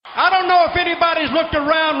if anybody's looked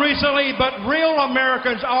around recently, but real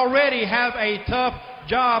Americans already have a tough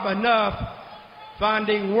job enough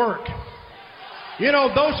finding work. You know,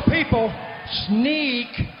 those people sneak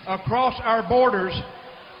across our borders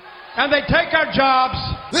and they take our jobs.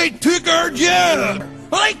 They took our job.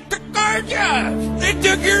 They took our job. They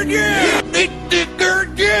took your job. They took our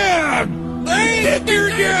job. They took your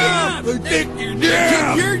job. They took your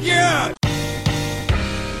job. Your job.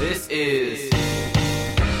 This is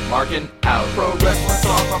Markin Out. Pro Wrestling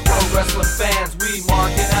Talk by Pro Wrestling fans. We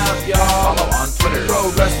marking out, y'all. Follow on Twitter.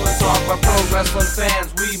 Pro Wrestling Talk by Pro Wrestling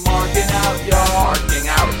fans. We marking out, y'all.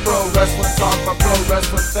 Marking Out. Pro Wrestling Talk by Pro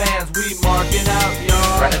Wrestling fans. We marking out,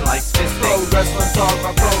 y'all. Brennan likes fisting. Pro Wrestling Talk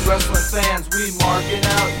by Pro Wrestling fans. We marking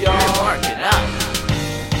out, y'all. We're marking out.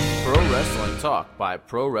 Pro Wrestling Talk by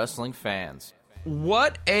Pro Wrestling fans.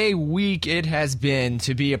 What a week it has been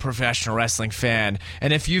to be a professional wrestling fan.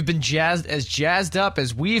 And if you've been jazzed up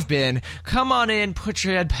as we've been, come on in, put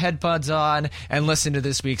your headbuds on, and listen to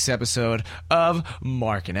this week's episode of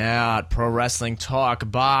Markin Out, Pro Wrestling Talk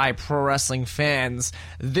by Pro Wrestling fans.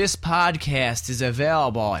 This podcast is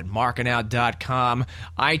available at markinout.com,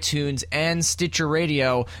 iTunes, and Stitcher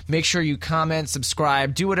Radio. Make sure you comment,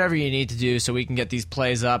 subscribe, do whatever you need to do so we can get these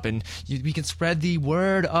plays up and we can spread the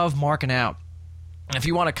word of Markin Out. If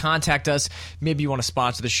you want to contact us, maybe you want to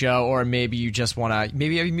sponsor the show, or maybe you just want to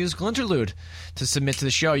maybe have a musical interlude to submit to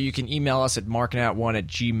the show, you can email us at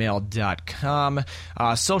markinout1@gmail.com.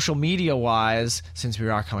 Social media-wise, since we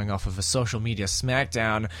are coming off of a social media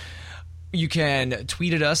smackdown, you can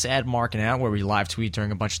tweet at us at Markin Out, where we live tweet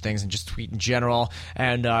during a bunch of things and just tweet in general,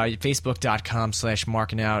 and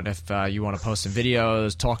Facebook.com/Markin Out if you want to post some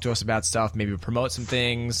videos, talk to us about stuff, maybe promote some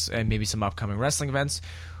things, and maybe some upcoming wrestling events.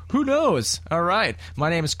 Who knows? All right. My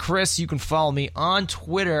name is Chris. You can follow me on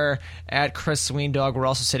Twitter at Chris Sweendog. We're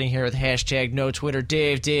also sitting here with hashtag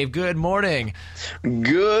 #NoTwitter. Dave, good morning.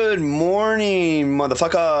 Good morning,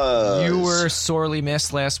 motherfucker. You were sorely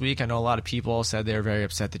missed last week. I know a lot of people said they were very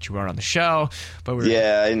upset that you weren't on the show. But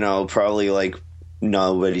yeah, I know. Probably like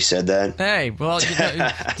nobody said that. Hey, well,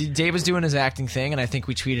 Dave was doing his acting thing, and I think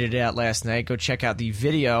we tweeted it out last night. Go check out the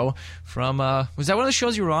video from, was that one of the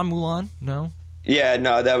shows you were on, Mulan? No? Yeah,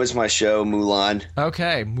 no, that was my show, Mulan.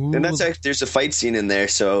 Okay, and that's like there's a fight scene in there,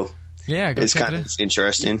 so yeah, it's kind of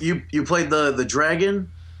interesting. You played the dragon?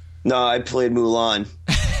 No, I played Mulan.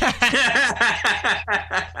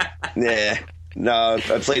 Yeah, no,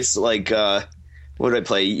 I played like what did I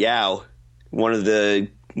play? Yao, one of the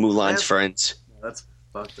Mulan's friends. That's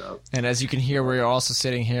fucked up. And as you can hear, we're also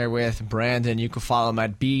sitting here with Brandon. You can follow him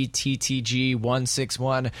at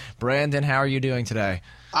BTTG161. Brandon, how are you doing today?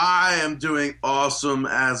 I am doing awesome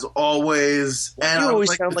as always. And you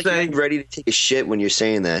always sound like you're ready to take a shit when you're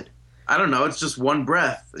saying that. I don't know. It's just one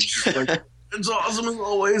breath. It's just like, it's awesome as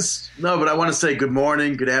always. No, but I want to say good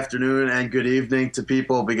morning, good afternoon, and good evening to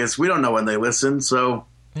people because we don't know when they listen. So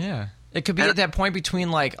yeah. It could be at that point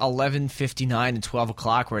between like 11:59 and 12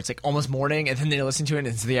 o'clock where it's like almost morning and then they listen to it and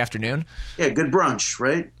it's the afternoon. Yeah, good brunch,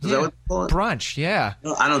 right? Is that what they call it? Brunch, yeah.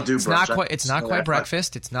 No, I don't do brunch. It's not quite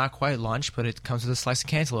breakfast. It's not quite lunch, but it comes with a slice of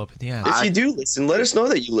cantaloupe at the end. If you do listen, let us know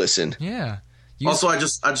that you listen. Yeah. Also, I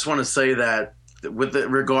just want to say that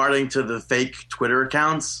regarding to the fake Twitter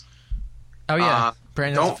accounts. Oh, yeah.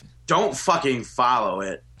 Brandon, don't fucking follow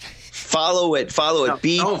it. Follow it. No,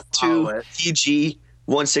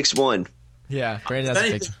 B2TG161. Yeah, Brandon, that's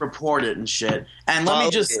anything, report it and shit. And let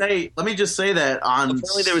me just say that on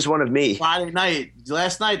apparently there was one of me.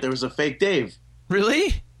 Last night there was a fake Dave.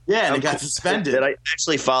 Really? Yeah, and it got suspended. I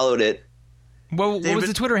actually followed it. What was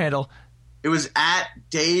the Twitter handle? It was at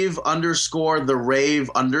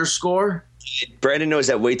Dave_the_rave_. Brandon knows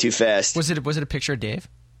that way too fast. Was it a picture of Dave?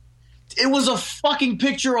 It was a fucking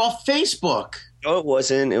picture off Facebook. No, it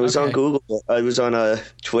wasn't. It was on Google. It was on a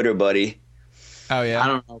Twitter, buddy. Oh, yeah? I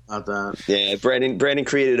don't know about that. Yeah, Brandon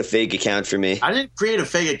created a fake account for me. I didn't create a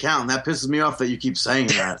fake account, and that pisses me off that you keep saying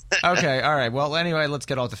that. Okay, all right. Well, anyway, let's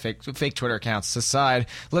get off the fake Twitter accounts aside.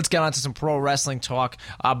 Let's get on to some pro wrestling talk.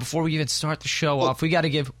 Before we even start the show off, we got to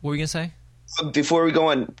give – what were you going to say? Before we go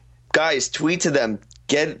on, guys, tweet to them.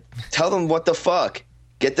 Tell them what the fuck.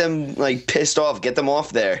 Get them, like, pissed off. Get them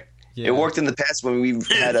off there. Yeah. It worked in the past when we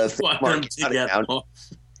had a fake Markin Out account.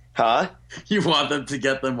 Huh? You want them to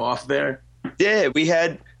get them off there? Yeah, we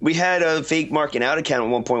had a fake Markin Out account at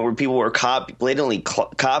one point where people were blatantly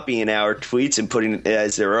copying our tweets and putting it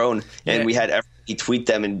as their own, and we had everybody tweet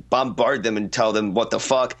them and bombard them and tell them what the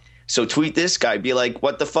fuck. So tweet this guy, be like,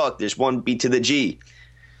 what the fuck? There's one B to the G.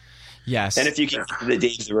 Yes. And if you can the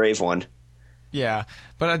Dave the Rave one. Yeah,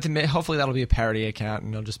 but hopefully that'll be a parody account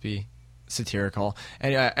and it'll just be satirical.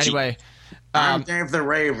 Anyway, I'm Dave the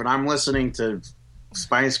Rave, and I'm listening to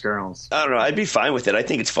Spice Girls. I don't know. I'd be fine with it. I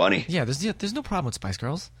think it's funny. Yeah, there's no problem with Spice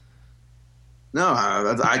Girls. No,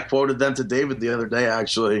 I quoted them to David the other day,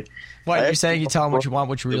 actually. What, you're saying you tell them what you want,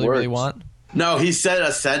 what you really want? No, he said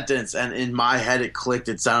a sentence, and in my head it clicked.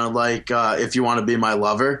 It sounded like, if you want to be my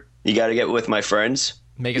lover. You got to get with my friends.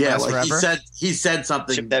 Make it last forever? He said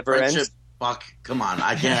something. Friendship never ends. Fuck, come on.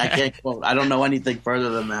 I can't quote. I don't know anything further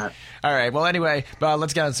than that. All right. Well, anyway,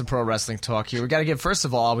 let's get on some pro wrestling talk here. First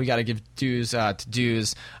of all, we got to give dues to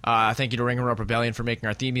dues. Thank you to Ring and Rope Rebellion for making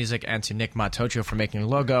our theme music and to Nick Matocho for making the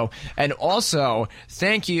logo. And also,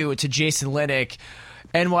 thank you to Jason Linnick,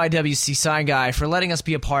 NYWC Sign Guy, for letting us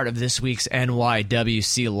be a part of this week's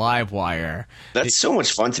NYWC Livewire. That's so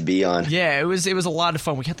much fun to be on. Yeah, it was a lot of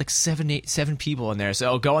fun. We had like seven people in there.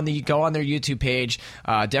 So go on their YouTube page.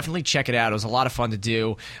 Definitely check it out. It was a lot of fun to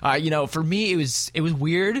do. For me, it was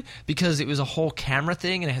weird because it was a whole camera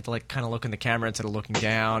thing, and I had to like kind of look in the camera instead of looking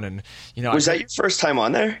down. And was that your first time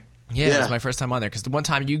on there? Yeah, it was my first time on there because the one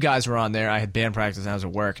time you guys were on there, I had band practice and I was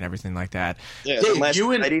at work and everything like that. Yeah,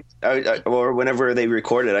 or whenever they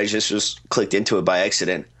recorded, I just clicked into it by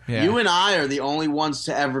accident. Yeah. You and I are the only ones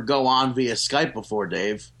to ever go on via Skype before,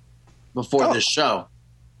 Dave, before this show.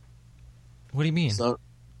 What do you mean? So,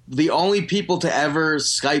 the only people to ever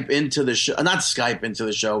Skype into the show, not Skype into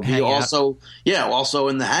the show, also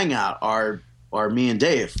in the Hangout are me and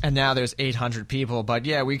Dave. And now there's 800 people. But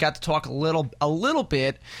yeah, we got to talk a little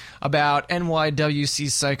bit about NYWC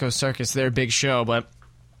Psycho Circus, their big show. But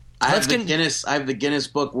I have the Guinness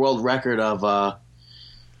Book World Record of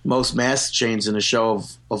most mask chains in a show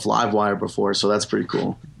of Livewire before, so that's pretty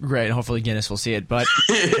cool. Great. Hopefully Guinness will see it. But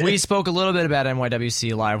we spoke a little bit about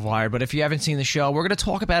NYWC Livewire, but if you haven't seen the show, we're going to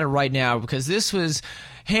talk about it right now because this was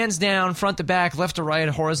hands down, front to back, left to right,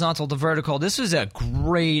 horizontal to vertical. This was a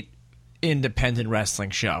great independent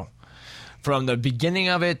wrestling show. From the beginning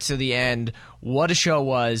of it to the end, what a show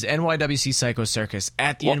was. NYWC Psycho Circus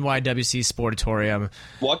at the NYWC Sportatorium.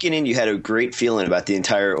 Walking in, you had a great feeling about the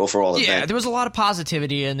entire overall event. Yeah, there was a lot of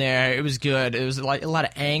positivity in there. It was good. It was like a lot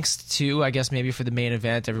of angst, too, I guess maybe for the main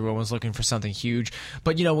event. Everyone was looking for something huge.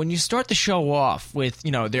 But, when you start the show off with,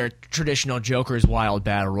 their traditional Joker's Wild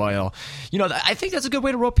Battle Royal, I think that's a good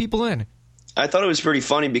way to rope people in. I thought it was pretty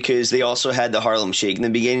funny because they also had the Harlem Shake in the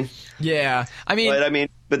beginning. Yeah.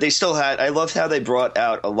 But they still had – I loved how they brought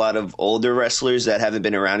out a lot of older wrestlers that haven't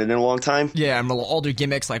been around in a long time. Yeah, and older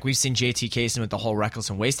gimmicks. Like we've seen JT Kaysen with the whole Reckless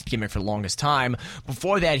and Wasted gimmick for the longest time.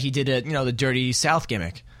 Before that, he did the Dirty South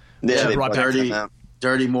gimmick. Yeah, they brought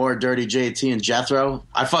Dirty Moore, Dirty JT, and Jethro.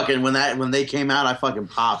 I fucking when they came out, I fucking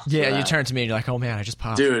popped. Yeah, you turned to me and you're like, oh man, I just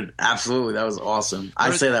popped. Dude, absolutely, that was awesome. I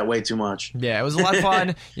say that way too much. Yeah, it was a lot of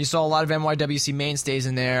fun. You saw a lot of NYWC mainstays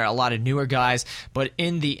in there, a lot of newer guys, but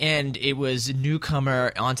in the end, it was a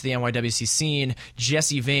newcomer onto the NYWC scene,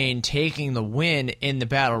 Jesse Vane, taking the win in the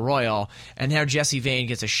Battle Royal, and now Jesse Vane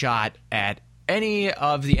gets a shot at any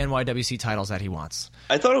of the NYWC titles that he wants.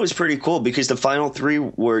 I thought it was pretty cool because the final three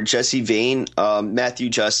were Jesse Vane, Matthew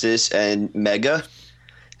Justice, and Mega.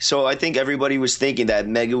 So I think everybody was thinking that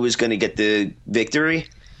Mega was going to get the victory,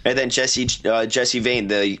 and then Jesse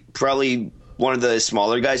Vane, probably one of the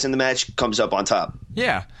smaller guys in the match, comes up on top.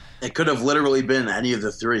 Yeah, it could have literally been any of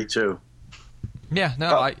the three too. Yeah,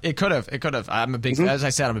 no, it could have. It could have. I'm a big, as I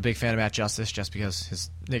said, I'm a big fan of Matt Justice, just because his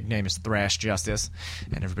nickname is Thrash Justice,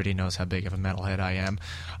 and everybody knows how big of a metalhead I am.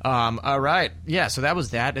 All right, yeah. So that was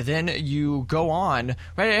that. And then you go on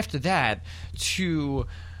right after that to.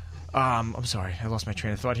 I'm sorry, I lost my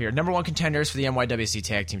train of thought here. Number one contenders for the NYWC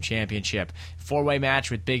Tag Team Championship. 4-way match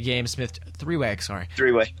with Big Game Smith. 3-way, sorry.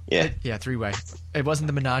 3-way, yeah. Yeah, 3-way. It wasn't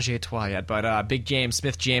the Menage a Trois yet, but Big Game,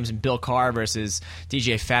 Smith James, and Bill Carr versus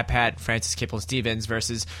DJ Fat Pat, Francis Kipple Stevens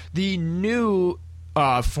versus the new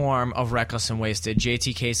form of Reckless and Wasted,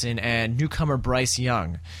 JT Kaysen and newcomer Bryce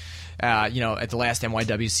Young. At the last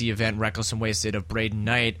NYWC event, Reckless and Wasted of Braden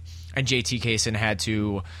Knight, and JT Kaysen had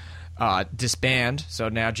to disband, so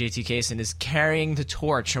now JT Kaysen is carrying the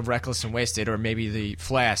torch of Reckless and Wasted, or maybe the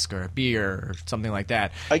flask or beer or something like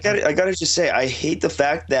that. I gotta just say, I hate the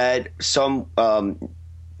fact that some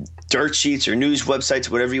dirt sheets or news websites,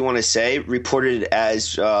 whatever you want to say, reported it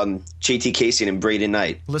as JT Kaysen and Braden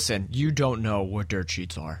Knight. Listen, you don't know what dirt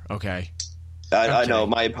sheets are, okay? I know.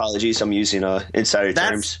 My apologies. I'm using insider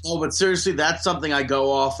terms. No, but seriously, that's something I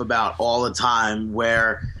go off about all the time,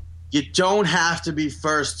 where you don't have to be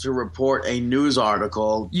first to report a news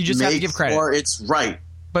article. You just have to give credit. Or it's right.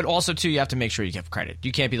 But also, too, you have to make sure you give credit.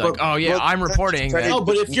 You can't be like, I'm reporting. No,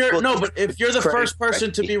 but if you're the first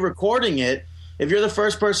person to be recording it, if you're the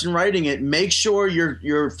first person writing it, make sure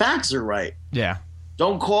your facts are right. Yeah.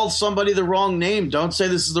 Don't call somebody the wrong name. Don't say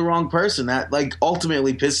this is the wrong person. That like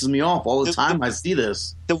ultimately pisses me off all the time. I see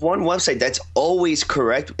this. The one website that's always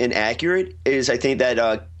correct and accurate is, I think,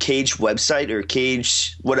 that Cage website or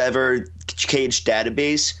Cage whatever Cage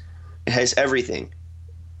database. It has everything.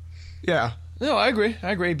 Yeah. No, I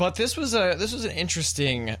agree. But this was an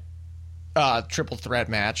interesting triple threat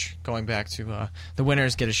match. Going back to the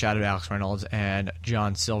winners get a shot at Alex Reynolds and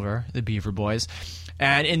John Silver, the Beaver Boys.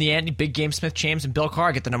 And in the end, Big Game Smith James and Bill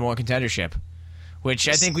Carr get the number one contendership, which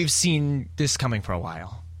I think we've seen this coming for a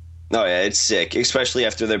while. Oh, yeah, it's sick, especially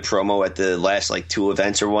after their promo at the last, like, 2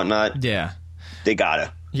 events or whatnot. Yeah. They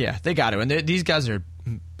gotta. Yeah, they gotta. And these guys are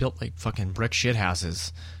built like fucking brick shit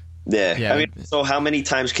houses. Yeah. I mean, so how many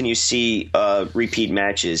times can you see repeat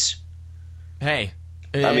matches? Hey,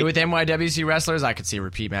 with NYWC wrestlers, I could see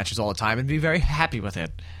repeat matches all the time and be very happy with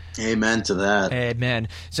it. Amen to that. Amen.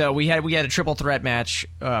 So we had a triple threat match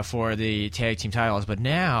for the tag team titles, but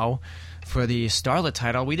now for the Starlet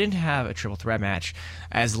title, we didn't have a triple threat match,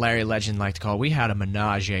 as Larry Legend liked to call it. We had a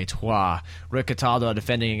menage a trois. Rick Cataldo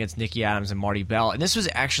defending against Nikki Adams and Marty Bell, and this was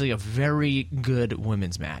actually a very good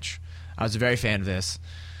women's match. I was a very fan of this.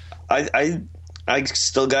 I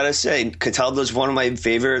still gotta say, Cataldo's one of my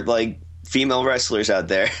favorite like female wrestlers out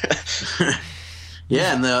there.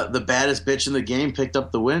 Yeah, and the baddest bitch in the game picked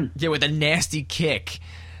up the win. Yeah, with a nasty kick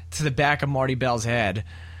to the back of Marty Bell's head.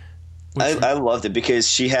 I loved it because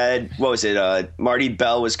she had, what was it, Marty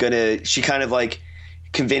Bell was going to, she kind of like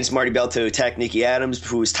convinced Marty Bell to attack Nikki Adams,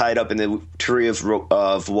 who was tied up in the tree of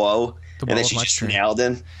woe, and then she just nailed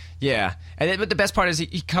him. Yeah, but the best part is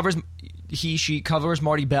she covers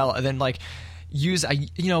Marty Bell, and then like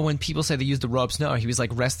when people say they use the ropes, no, he was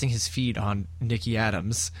like resting his feet on Nikki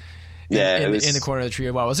Adams. In the corner of the tree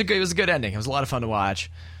of woe. It was a good ending. It was a lot of fun to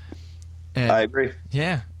watch. And, I agree.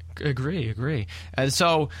 Yeah, agree. And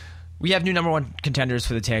so we have new number one contenders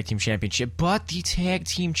for the tag team championship, but the tag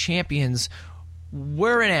team champions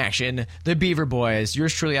were in action. The Beaver Boys,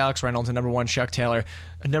 yours truly, Alex Reynolds, and number one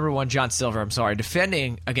John Silver,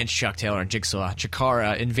 defending against Chuck Taylor and Jigsaw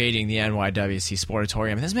Chikara, invading the NYWC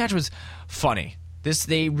Sportatorium. And this match was funny.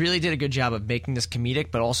 They really did a good job of making this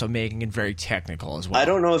comedic, but also making it very technical as well. I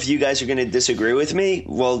don't know if you guys are going to disagree with me.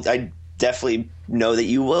 Well, I definitely know that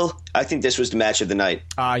you will. I think this was the match of the night.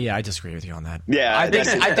 Yeah, I disagree with you on that. Yeah, I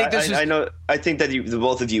think that the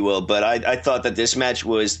both of you will, but I thought that this match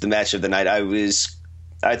was the match of the night.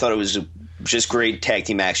 I thought it was just great tag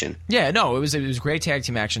team action. Yeah, no, it was great tag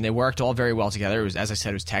team action. They worked all very well together. It was, as I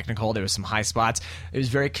said, it was technical. There was some high spots. It was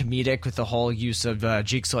very comedic with the whole use of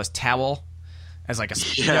Jigsaw's towel as like the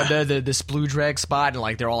sploo drag spot, and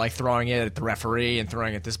like they're all like throwing it at the referee and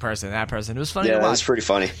throwing it at this person and that person. It was funny to watch. Yeah, it was pretty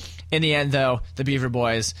funny. In the end, though, the Beaver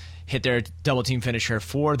Boys hit their double team finisher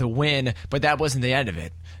for the win, but that wasn't the end of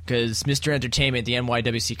it, because Mr. Entertainment, the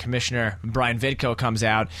NYWC commissioner, Brian Vidko, comes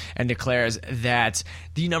out and declares that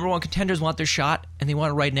the number one contenders want their shot, and they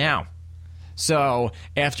want it right now. So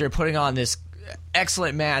after putting on this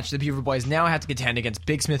excellent match, the Beaver Boys now have to contend against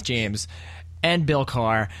Big Smith James and Bill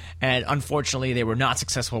Carr, and unfortunately they were not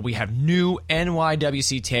successful. We have new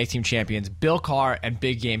NYWC tag team champions, Bill Carr and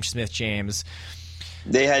Big Game Smith James.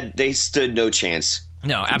 They stood no chance.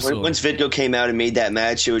 No, absolutely. Once Vidko came out and made that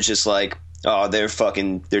match, it was just like, oh, they're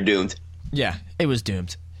doomed. Yeah, it was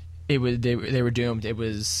doomed. They were doomed. It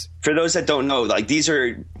was, for those that don't know, like, these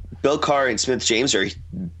are Bill Carr and Smith James are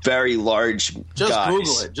very large guys.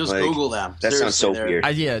 Google it. Just Google them. That sounds so weird.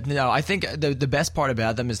 I think the best part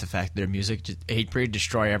about them is the fact that their music, Hatebreed,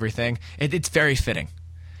 Destroy Everything. It's very fitting.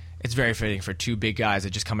 It's very fitting for two big guys that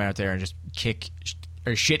just come out there and just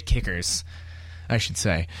shit kickers, I should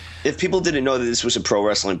say. If people didn't know that this was a pro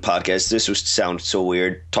wrestling podcast, this would sound so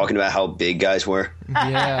weird, talking about how big guys were.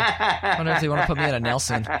 Yeah. I wonder if they want to put me at a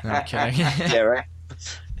Nelson. No, I'm kidding. Yeah, right?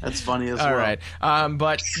 That's funny as well. All right.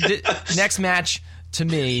 But next match, to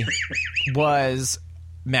me, was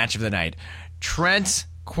match of the night. Trent, ?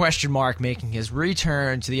 Making his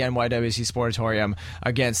return to the NYWC Sportatorium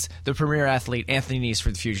against the premier athlete, Anthony Nese, for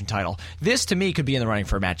the Fusion title. This, to me, could be in the running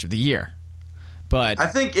for match of the year. But I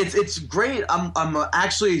think it's great. I'm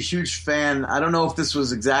actually a huge fan. I don't know if this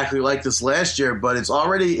was exactly like this last year, but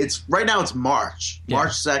right now it's March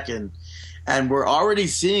 2nd, and we're already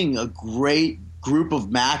seeing a great group of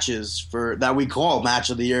matches that we call match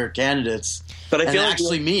of the year candidates. But I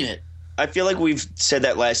feel mean it. I feel like we've said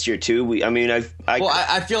that last year too. I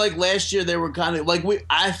feel like last year they were kind of like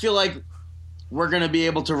I feel like we're going to be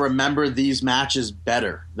able to remember these matches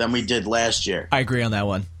better than we did last year. I agree on that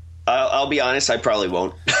one. I'll be honest, I probably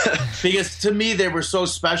won't. Because to me, they were so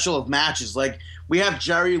special of matches. Like, we have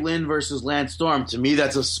Jerry Lynn versus Lance Storm. To me,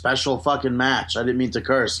 that's a special fucking match. I didn't mean to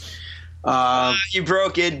curse. You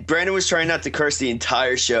broke it. Brandon was trying not to curse the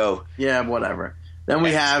entire show. Yeah, whatever. Then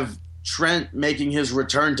we have Trent making his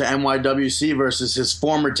return to NYWC versus his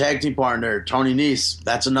former tag team partner, Tony Nese.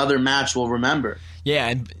 That's another match we'll remember. Yeah,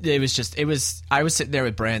 and I was sitting there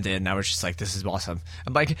with Brandon, and I was just like, this is awesome.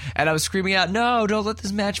 And I was screaming out, no, don't let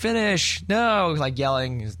this match finish. No, like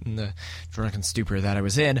yelling in the drunken stupor that I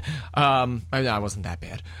was in. I wasn't that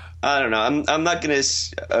bad. I don't know. I'm not going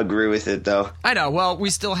to agree with it, though. I know. Well,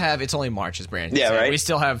 we still have, it's only March, as Brandon said. Right. We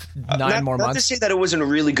still have 9 more months. Not to say that it wasn't a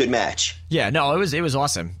really good match. Yeah, no, it was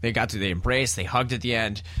awesome. They embraced, they hugged at the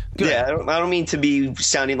end. Good. Yeah, I don't mean to be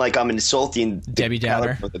sounding like I'm insulting Debbie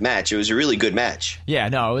Downer for the match. It was a really good match. Yeah,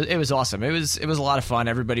 no, it was awesome. It was a lot of fun.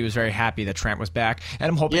 Everybody was very happy that Trent was back,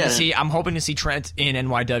 and I'm hoping to see Trent in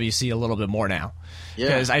NYWC a little bit more now.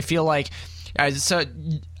 Because I feel like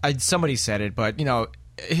somebody said it, but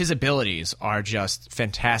his abilities are just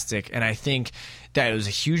fantastic, and I think that it was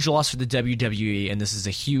a huge loss for the WWE, and this is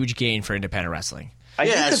a huge gain for independent wrestling.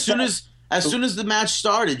 As soon as the match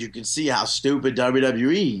started, you could see how stupid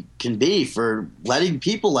WWE can be for letting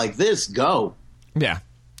people like this go. Yeah.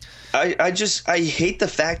 I hate the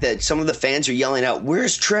fact that some of the fans are yelling out,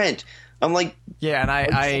 "Where's Trent?" I'm like, yeah,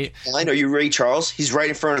 and are you Ray Charles? He's right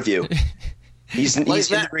in front of you. He's in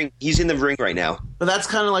the ring. He's in the ring right now. But that's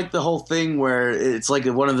kind of like the whole thing where it's like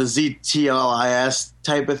one of the ZTLIS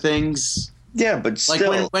type of things. Yeah, but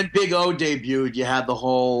still, like when Big O debuted, you had the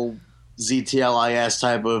whole ZTLIS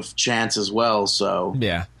type of chants as well. So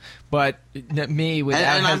yeah, but me and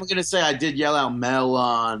I'm going to say I did yell out Mel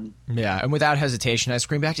on. Yeah, and without hesitation, I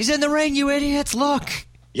screamed back, "He's in the ring, you idiots! Look!"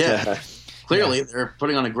 Yeah, clearly they're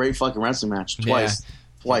putting on a great fucking wrestling match twice. Yeah.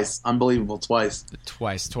 Twice, unbelievable, twice.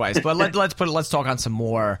 But let's talk on some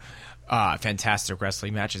more fantastic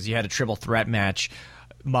wrestling matches. You had a triple threat match.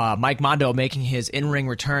 Mike Mondo making his in-ring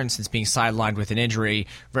return since being sidelined with an injury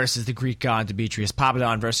versus the Greek god Demetrius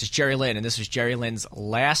Papadon versus Jerry Lynn, and this was Jerry Lynn's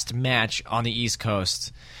last match on the East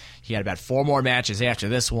Coast. He had about 4 more matches after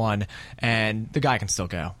this one, and the guy can still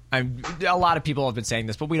go. A lot of people have been saying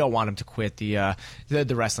this, but we don't want him to quit the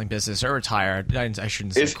wrestling business or retire. I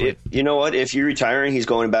shouldn't say quit. You know what? If you're retiring, he's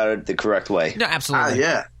going about it the correct way. No, absolutely.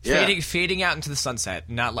 Yeah. Fading out into the sunset,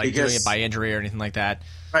 not like doing it by injury or anything like that.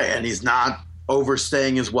 Right, and he's not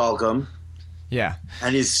overstaying his welcome. Yeah.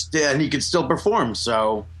 And he can still perform,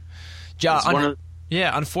 so...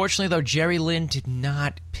 Unfortunately, though, Jerry Lynn did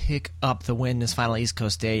not pick up the win this final East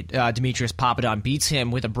Coast date. Demetrius Papadon beats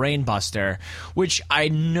him with a brain buster, which I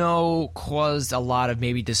know caused a lot of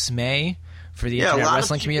maybe dismay for the internet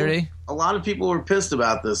wrestling community. A lot of people were pissed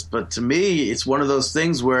about this, but to me, it's one of those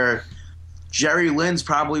things where Jerry Lynn's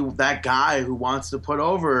probably that guy who wants to put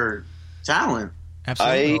over talent.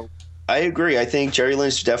 Absolutely. I agree. I think Jerry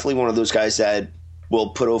Lynn's definitely one of those guys that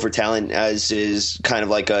will put over talent, as is kind of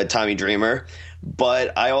like a Tommy Dreamer.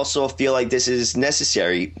 But I also feel like this is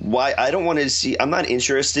necessary. Why I don't want to see. I'm not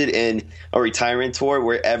interested in a retirement tour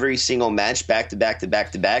where every single match back to back to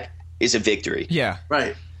back to back is a victory. Yeah,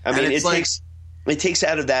 right. I mean, it takes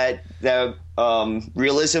out of that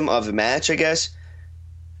realism of the match, I guess.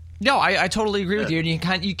 No, I totally agree with you. And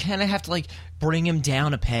you kind of have to bring him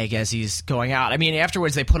down a peg as he's going out. I mean,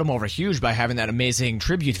 afterwards they put him over huge by having that amazing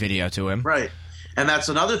tribute video to him. Right. And that's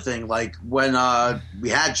another thing. Like when we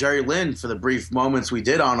had Jerry Lynn for the brief moments we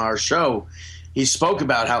did on our show, he spoke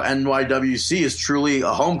about how NYWC is truly a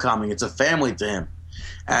homecoming. It's a family to him.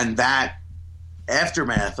 And that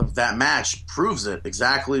aftermath of that match proves it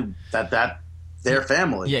exactly that their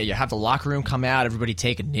family. Yeah, you have the locker room come out, everybody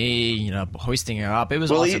take a knee, hoisting it up. It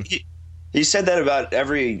was awesome. He said that about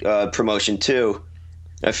every promotion too.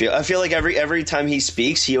 I feel like every time he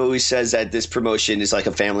speaks, he always says that this promotion is like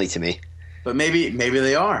a family to me. But maybe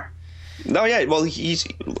they are. No, yeah. Well, he's,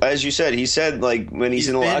 as you said, he said when he's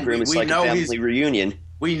in the locker room, it's like a family reunion.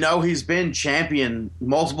 We know he's been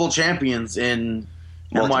multiple champions in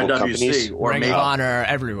Multiple NYWC companies. or Ring of Honor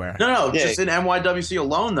everywhere. No, just in NYWC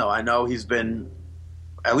alone, though. I know he's been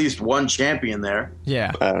at least one champion there.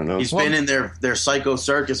 Yeah, I don't know. He's been in their Psycho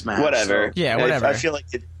Circus match. Whatever. So. Yeah, whatever. I feel like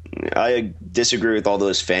I disagree with all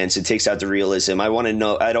those fans. It takes out the realism. I want to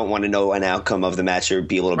know. I don't want to know an outcome of the match or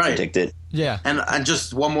be able to predict it. Yeah. And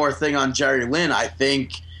just one more thing on Jerry Lynn. I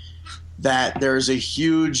think that there's a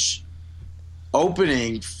huge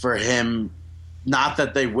opening for him. Not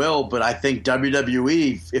that they will, but I think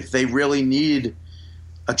WWE, if they really need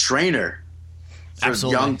a trainer for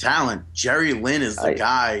young talent, Jerry Lynn is the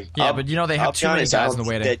guy. Yeah, but they have too many guys in the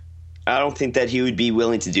waiting. I don't think that he would be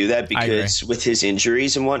willing to do that because with his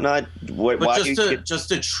injuries and whatnot. Just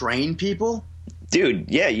to train people, dude.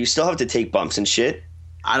 Yeah, you still have to take bumps and shit.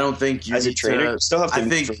 I don't think you as a trainer you still have to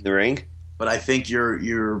move from the ring. But I think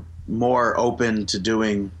you're more open to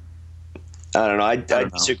doing. I don't know. I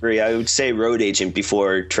disagree. I would say road agent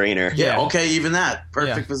before trainer. Yeah, okay, even that.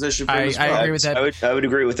 Perfect position for him as well. I agree with that. I would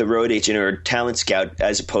agree with a road agent or a talent scout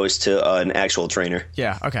as opposed to an actual trainer.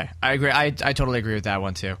 Yeah, okay. I agree. I totally agree with that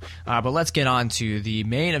one, too. But let's get on to the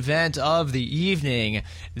main event of the evening.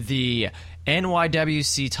 The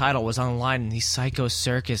NYWC title was on the line in the Psycho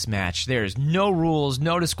Circus match. There's no rules,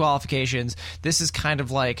 no disqualifications. This is kind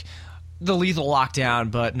of like the Lethal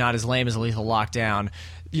Lockdown, but not as lame as a Lethal Lockdown.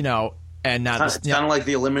 You know, and not it's kind of like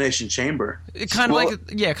the Elimination Chamber. Kind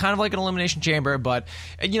of like an Elimination Chamber, but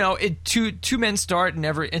two men start, and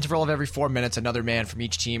every interval of every 4 minutes, another man from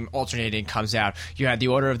each team alternating comes out. You had the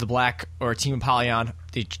Order of the Black, or Team Apollyon,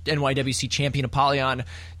 the NYWC champion Apollyon,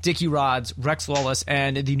 Dickie Rods, Rex Lawless,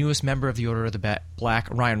 and the newest member of the Order of the Black,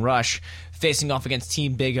 Ryan Rush, facing off against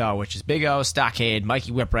Team Big O, which is Big O, Stockade,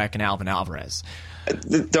 Mikey Whipwreck, and Alvin Alvarez.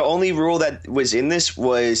 The only rule that was in this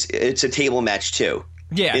was it's a table match too.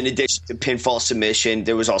 Yeah. In addition to pinfall submission,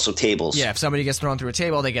 there was also tables. Yeah, if somebody gets thrown through a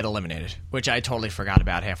table, they get eliminated, which I totally forgot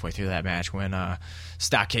about halfway through that match when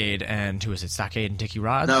Stockade and who was it? Stockade and Dickie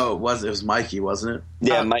Rods? No, it was Mikey, wasn't it?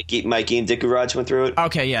 Yeah, Mikey and Dickie Rods went through it.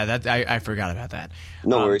 Okay, yeah, I forgot about that.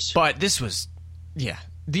 No worries. But this was,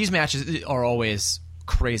 these matches are always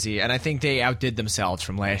crazy, and I think they outdid themselves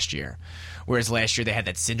from last year. Whereas last year they had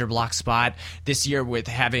that cinder block spot. This year with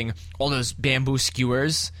having all those bamboo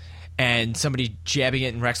skewers and somebody jabbing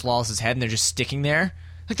it in Rex Lawless's head, and they're just sticking there.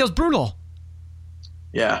 Like, that was brutal.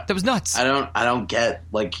 Yeah, that was nuts. I don't get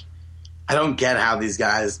how these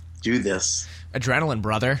guys do this. Adrenaline,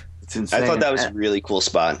 brother. It's insane. I thought that was a really cool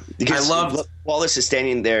spot because Wallace is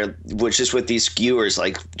standing there, which is with these skewers,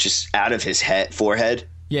 like just out of his forehead.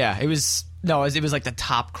 Yeah, it was like the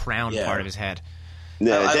top crown part of his head.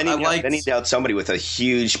 Yeah, then he nailed somebody with a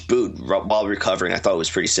huge boot while recovering. I thought it was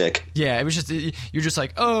pretty sick. Yeah, it was just, you're just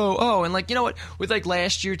like, oh, and like, you know what, with like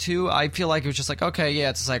last year too, I feel like it was just like, okay, yeah,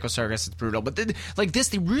 it's a Psycho Circus, it's brutal, but then, like this,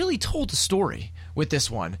 they really told the story with this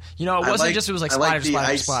one. You know, it wasn't it was like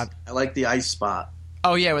splatter spot. I like the ice spot.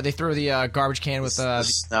 Oh yeah, where they threw the garbage can with the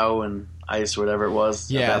snow and ice, or whatever it was.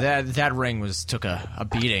 Yeah, that ring took a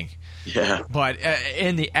beating. Yeah, but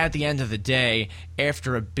at the end of the day,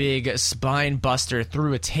 after a big spine buster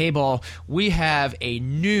through a table, we have a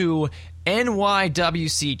new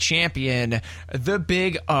NYWC champion. The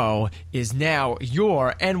Big O is now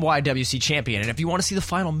your NYWC champion. And if you want to see the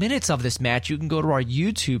final minutes of this match, you can go to our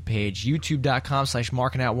YouTube page,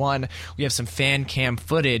 youtube.com/markingout1. We have some fan cam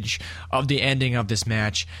footage of the ending of this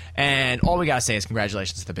match. And all we got to say is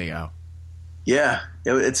congratulations to the Big O. Yeah,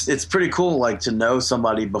 it's pretty cool, like, to know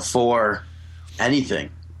somebody before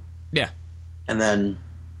anything. Yeah. And then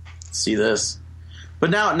see this.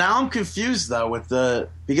 But now I'm confused, though,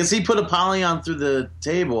 because he put Apollyon through the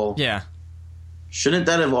table. Yeah. Shouldn't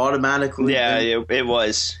that have automatically been? It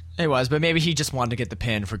was. It was, but maybe he just wanted to get the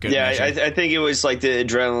pin for good measure. I think it was like the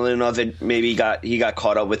adrenaline of it. Maybe he got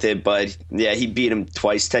caught up with it, but yeah, he beat him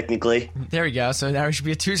twice technically. There we go. So now he should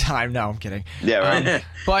be a 2-time. No, I'm kidding. Yeah, right.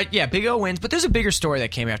 But yeah, Big O wins. But there's a bigger story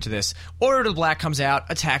that came after this. Order of the Black comes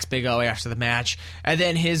out, attacks Big O after the match, and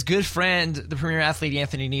then his good friend, the premier athlete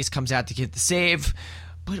Anthony Nese, comes out to get the save,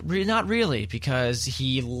 but not really, because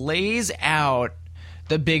he lays out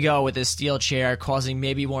the Big O with his steel chair, causing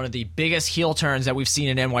maybe one of the biggest heel turns that we've seen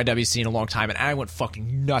in NYWC in a long time, and I went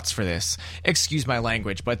fucking nuts for this. Excuse my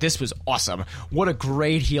language, but this was awesome. What a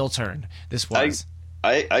great heel turn this was.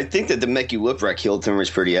 I think that the Mickey Whipwreck heel turn was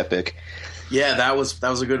pretty epic. Yeah, that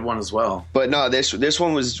was a good one as well. But no, this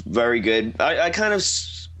one was very good. I kind of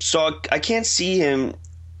saw, I can't see him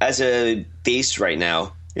as a face right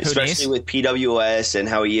now, especially with PWS and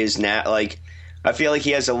how he is now. Like, I feel like he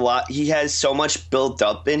has so much built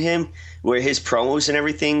up in him where his promos and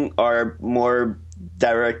everything are more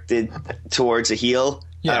directed towards a heel.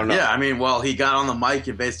 Yeah. I don't know. Yeah, I mean, well, he got on the mic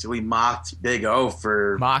and basically mocked Big O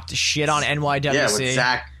for... Mocked shit on NYWC. Yeah, with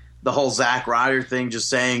the whole Zack Ryder thing, just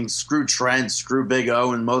saying, screw Trent, screw Big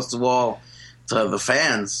O, and most of all, to the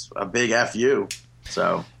fans, a big F-U.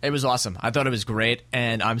 So it was awesome. I thought it was great,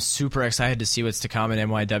 and I'm super excited to see what's to come in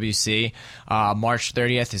NYWC. March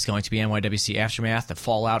 30th is going to be NYWC Aftermath, the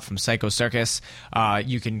fallout from Psycho Circus.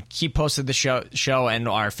 You can keep posted the show and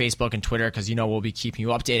our Facebook and Twitter, because we'll be keeping you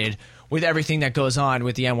updated with everything that goes on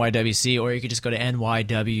with the NYWC, or you can just go to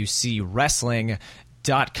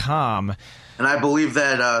nywcwrestling.com. And I believe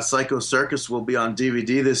that Psycho Circus will be on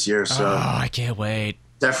DVD this year, so I can't wait.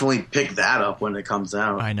 Definitely pick that up when it comes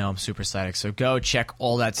out. I know, I'm super excited. So go check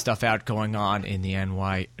all that stuff out going on in the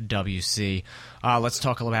NYWC. Let's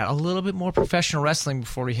talk about a little bit more professional wrestling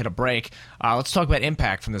before we hit a break. Let's talk about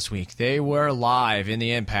Impact from this week. They were live in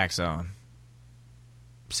the Impact Zone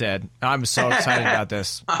said. I'm so excited about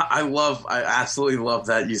this. I absolutely love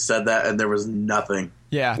that you said that, and there was nothing.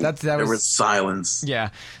 Yeah, there was silence. Yeah,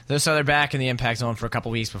 so they're back in the Impact Zone for a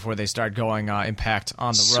couple weeks before they start going Impact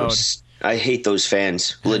on the road. I hate those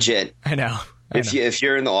fans, legit. I know. If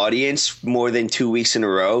you're in the audience more than 2 weeks in a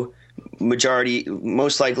row,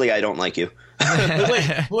 most likely I don't like you.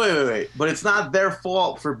 Wait. But it's not their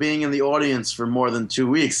fault for being in the audience for more than 2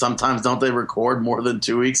 weeks. Sometimes don't they record more than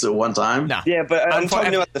 2 weeks at one time? No. Yeah, but I'm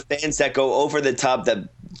talking about the fans that go over the top that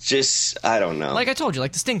just, I don't know. Like I told you,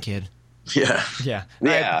 like the Sting Kid. Yeah.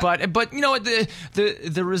 Yeah. But you know what,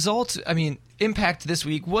 the result, I mean, Impact this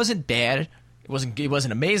week wasn't bad. It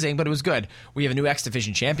wasn't amazing, but it was good. We have a new X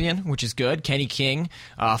Division champion, which is good. Kenny King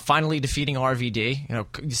finally defeating RVD. You know,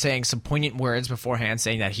 saying some poignant words beforehand,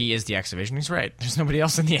 saying that he is the X Division. He's right. There's nobody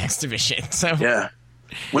else in the X Division. So yeah.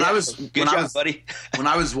 When I was buddy. When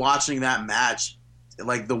I was watching that match,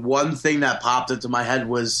 like the one thing that popped into my head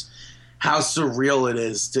was how surreal it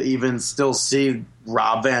is to even still see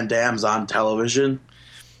Rob Van Dam's on television.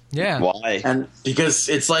 Yeah. Why? And because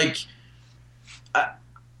it's like.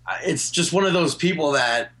 It's just one of those people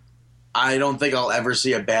that I don't think I'll ever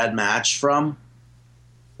see a bad match from,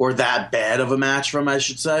 or that bad of a match from, I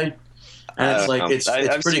should say. And it's like it's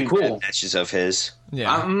pretty cool. Matches of his.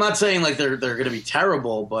 Yeah. I'm not saying like they're going to be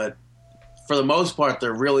terrible, but for the most part,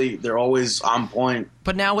 they're always on point.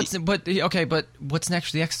 But now what's next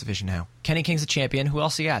for the X Division now? Kenny King's the champion. Who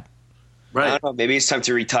else you got? Right. I don't know. Maybe it's time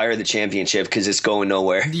to retire the championship because it's going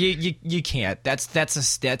nowhere. You can't. That's like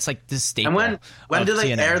the staple. And when do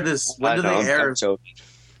they air this? When do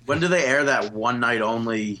they air that one night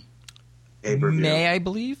only pay-per-view? May, I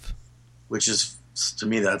believe. Which is, to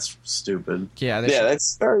me, that's stupid. Yeah,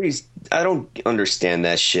 that's very. I don't understand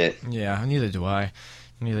that shit. Yeah, neither do I.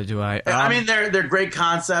 I mean, they're great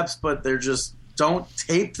concepts, but they're just don't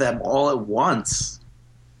tape them all at once.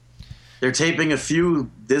 They're taping a few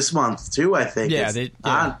this month too, I think. Yeah, it's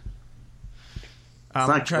not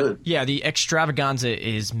good. Yeah, the Extravaganza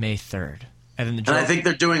is May 3rd, and I think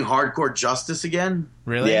they're doing Hardcore Justice again.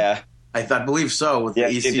 Really? Yeah, I believe so. With the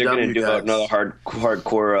ECW, they're going to do guys. another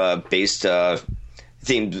hardcore based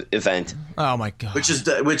themed event. Oh my god! Which is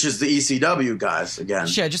the ECW guys again.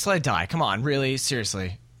 Yeah, just let it die. Come on, really,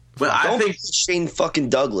 seriously. Well, I think Shane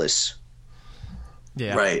fucking Douglas.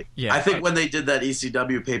 Yeah. Right. Yeah. I think when they did that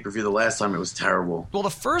ECW pay-per-view the last time, it was terrible. Well, the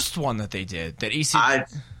first one that they did, that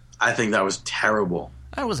ECW... I think that was terrible.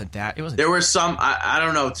 It wasn't. There were some... I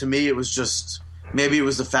don't know. To me, it was just... Maybe it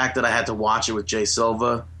was the fact that I had to watch it with Jay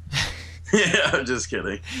Silva. Yeah, I'm just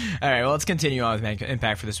kidding. All right, well, let's continue on with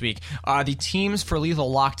Impact for this week. The teams for Lethal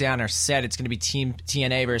Lockdown are set. It's going to be Team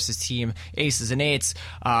TNA versus Team Aces and Eights.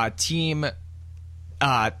 Team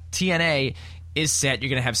TNA... is set. You're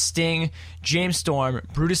going to have Sting, James Storm,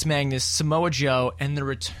 Brutus Magnus, Samoa Joe, and the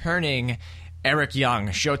returning Eric Young.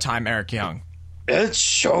 Showtime Eric Young. It's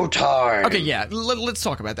showtime. Okay, yeah. Let's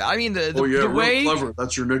talk about that. I mean, the real way... clever.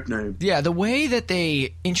 That's your nickname. Yeah, the way that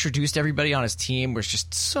they introduced everybody on his team was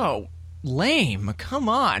just so lame. Come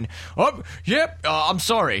on. Oh, yep. I'm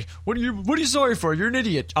sorry. What are you sorry for? You're an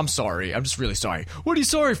idiot. I'm sorry. I'm just really sorry. What are you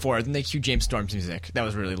sorry for? Then they cue James Storm's music. That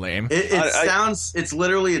was really lame.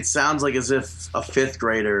 It sounds like as if a fifth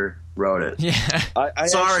grader wrote it. Yeah.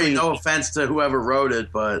 Sorry, no offense to whoever wrote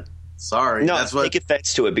it, but sorry. No, take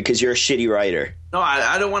offense to it because you're a shitty writer. No,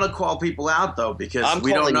 I don't want to call people out though because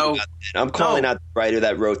we don't know. I'm calling out the writer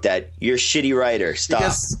that wrote that. You're a shitty writer. Stop.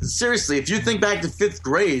 Because seriously, if you think back to fifth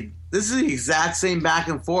grade, this is the exact same back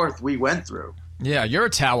and forth we went through. Yeah, you're a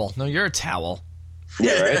towel. No, you're a towel.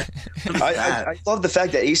 Yeah, right. I love the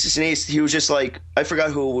fact that Aces and Ace, he was just like, I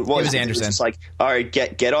forgot who it was. It was Anderson. He was just like, all right,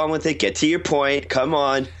 get on with it. Get to your point. Come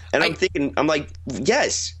on. And I'm like,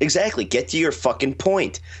 yes, exactly. Get to your fucking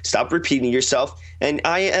point. Stop repeating yourself. And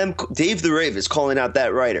Dave the Rave is calling out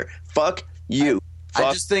that writer. Fuck you.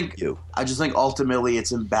 I just think ultimately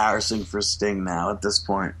it's embarrassing for Sting now at this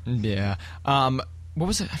point. Yeah. What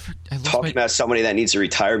was it? Talking about somebody that needs a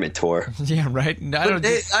retirement tour. Yeah, right.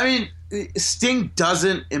 Sting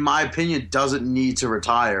in my opinion, doesn't need to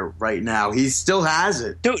retire right now. He still has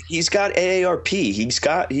it, dude. He's got AARP. He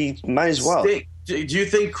might as well. Sting, do you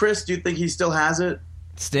think, Chris? Do you think he still has it?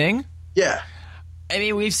 Sting? Yeah. I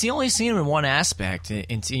mean, we've only seen him in one aspect.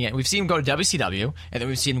 In TNA. We've seen him go to WCW, and then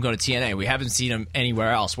we've seen him go to TNA. We haven't seen him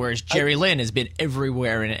anywhere else, whereas Jerry Lynn has been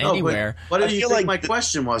everywhere and anywhere. What do you think my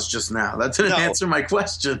question was just now? That didn't answer my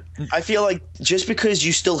question. I feel like just because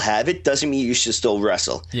you still have it doesn't mean you should still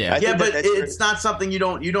wrestle. Yeah, but it's not something you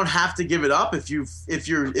don't have to give it up if you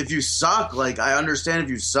suck. Like, I understand if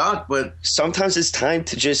you suck, but sometimes it's time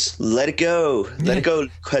to just let it go. Let it go,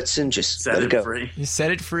 Hudson. Just let it go. Free. You set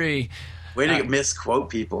it free. Way to misquote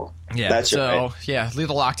people. Yeah, That's so, right. yeah, Leave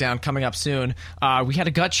the Lockdown coming up soon. We had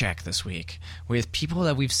a gut check this week with people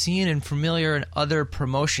that we've seen and familiar in other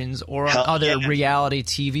promotions or on other reality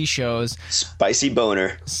TV shows. Spicy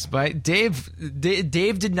boner. Dave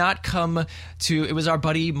did not come to – it was our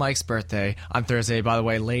buddy Mike's birthday on Thursday, by the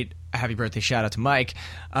way, late happy birthday shout out to Mike.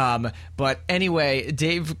 But anyway,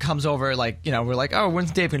 Dave comes over like, you know, we're like, oh,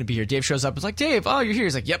 when's Dave going to be here? Dave shows up. It's like, Dave, oh, you're here.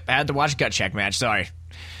 He's like, yep, I had to watch gut check match. Sorry.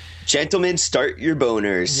 Gentlemen, start your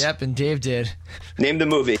boners. Yep, and Dave did. Name the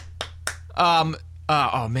movie.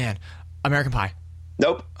 Oh man, American Pie.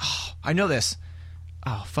 Nope. I know this.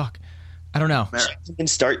 Oh fuck, I don't know. Gentlemen,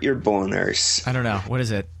 start your boners. I don't know. What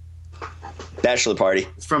is it? Bachelor Party.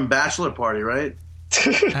 It's from Bachelor Party, right?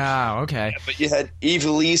 Oh, okay. But you had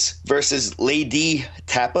Evilise versus Lady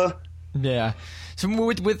Tappa. Yeah. So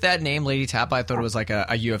with that name, Lady Tappa, I thought it was like a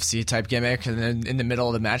UFC type gimmick, and then in the middle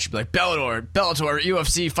of the match, you'd be like, Bellator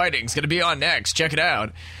UFC fighting's gonna be on next. Check it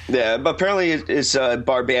out. Yeah, but apparently it's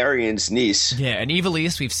Barbarian's niece. Yeah, and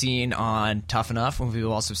Evilise we've seen on Tough Enough, and we've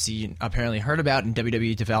also apparently heard about in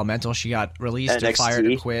WWE Developmental. She got released or NXT. fired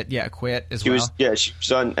or quit. Yeah, quit as well. She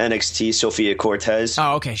was on NXT. Sophia Cortez.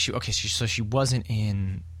 Oh, okay. So she wasn't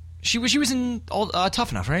in. She was in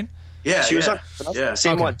Tough Enough, right? Yeah, She was on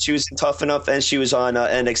same Okay. one. She was in Tough Enough, and she was on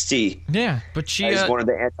NXT Yeah, but she as one of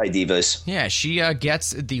the anti-divas. yeah, she gets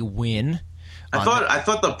the win. I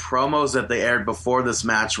thought the promos that they aired before this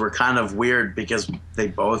match were kind of weird because they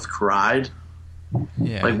both cried.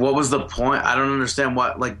 Yeah. Like, what was the point? I don't understand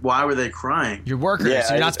why were they crying? You're workers. Yeah,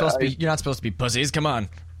 so you're not supposed to be pussies. Come on.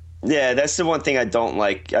 Yeah, that's the one thing I don't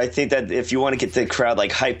like. I think that if you want to get the crowd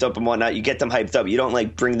like hyped up and whatnot, you get them hyped up. You don't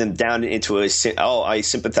like bring them down into I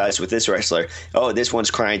sympathize with this wrestler. Oh, this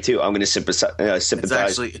one's crying too. I'm going to sympathize.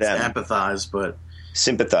 It's with them. empathize, but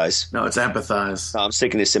Sympathize. no, it's empathize. No, I'm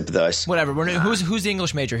sticking to sympathize. Whatever. Who's the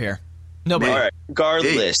English major here? Nobody. All right,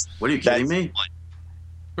 regardless. Hey, what are you kidding me?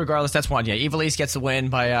 Regardless, that's one. Yeah, Evilise gets the win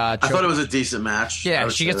by. I thought it was a decent match. Yeah,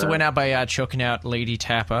 she gets the win out by choking out Lady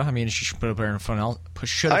Tappa. I mean, she should put her in a full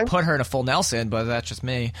put her in a full Nelson, but that's just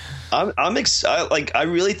me. I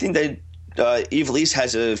really think that Evilise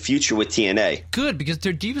has a future with TNA. Good, because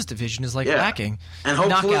their Divas division is lacking. And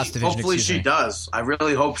hopefully she does. I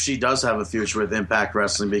really hope she does have a future with Impact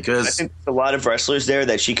Wrestling because I think there's a lot of wrestlers there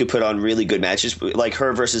that she could put on really good matches. Like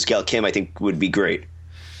her versus Gail Kim, I think would be great.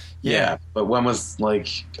 Yeah, but when was I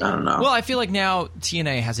don't know. Well, I feel like now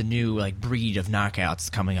TNA has a new breed of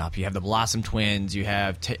knockouts coming up. You have the Blossom Twins, you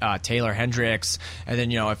have Taylor Hendricks, and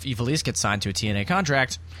then if Evilise gets signed to a TNA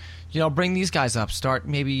contract, bring these guys up. Start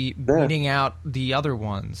maybe beating out the other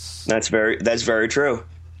ones. That's very true.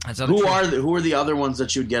 Who are the other ones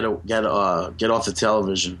that you'd get off the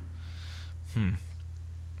television?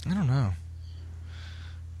 I don't know.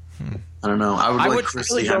 I don't know. I would like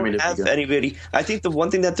Christy Hemme to be good. Anybody. I think the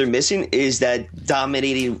one thing that they're missing is that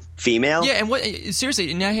dominating female. Yeah, and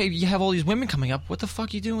seriously, now you have all these women coming up. What the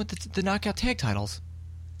fuck are you doing with the knockout tag titles?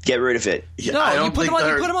 Get rid of it. Yeah, no, you put them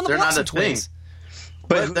on the Blossom Twins.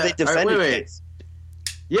 But who they defended. Wait.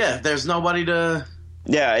 Yeah, there's nobody to.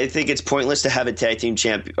 Yeah, I think it's pointless to have a tag team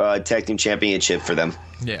championship for them.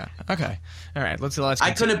 Yeah. Okay. All right. Let's.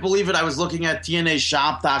 I couldn't believe it. I was looking at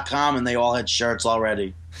TNAshop.com and they all had shirts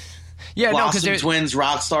already. Yeah, Blossom Twins,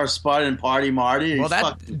 Rockstar Spud, and Party Marty. Well,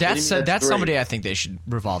 that's somebody I think they should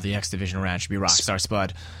revolve the X Division around. Should be Rockstar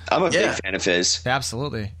Spud. I'm a big fan of his.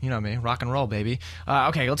 Absolutely, you know me, rock and roll, baby.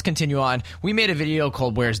 Okay, let's continue on. We made a video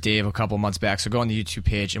called "Where's Dave" a couple months back, so go on the YouTube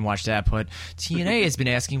page and watch that. But TNA has been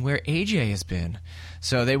asking where AJ has been.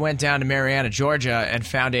 So they went down to Marietta, Georgia, and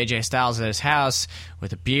found AJ Styles at his house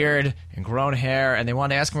with a beard and grown hair, and they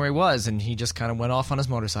wanted to ask him where he was, and he just kind of went off on his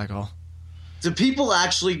motorcycle. Do people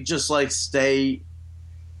actually just stay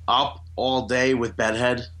up all day with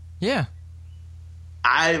bedhead? Yeah.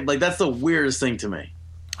 That's the weirdest thing to me.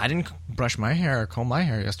 I didn't brush my hair or comb my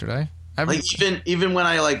hair yesterday. Even when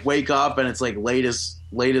I wake up and it's late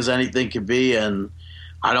as anything could be and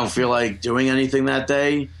I don't feel like doing anything that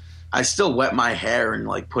day, I still wet my hair and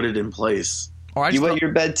put it in place. You wet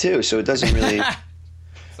your bed too, so it doesn't really.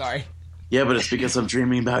 Sorry. Yeah, but it's because I'm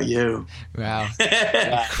dreaming about you. Wow.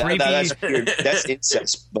 Creepy. That's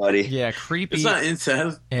incest, buddy. Yeah, creepy. It's not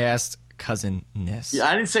incest. Asked cousin-ness. Yeah,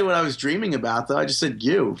 I didn't say what I was dreaming about, though. I just said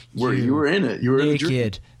you were in it. You were naked, in the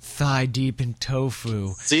dream. thigh deep in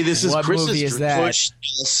tofu. See, this is what Chris's movie is that? Bush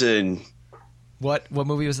Nelson. What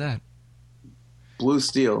movie was that? Blue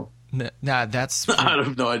Steel. Nah, that's. I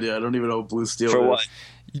have no idea. I don't even know what Blue Steel is. For what?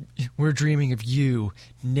 We're dreaming of you,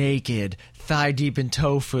 naked, thigh deep in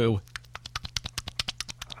tofu.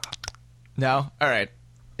 No? All right.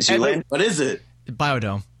 Zoolander? What is it?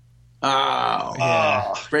 Biodome. Oh,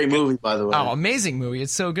 Yeah. Great movie, by the way. Oh, amazing movie.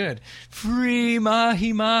 It's so good. Free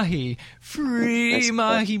Mahi Mahi. Free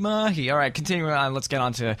Mahi Mahi. All right, continuing on. Let's get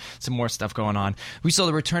on to some more stuff going on. We saw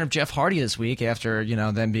the return of Jeff Hardy this week after,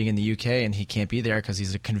 them being in the UK, and he can't be there because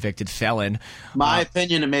he's a convicted felon. My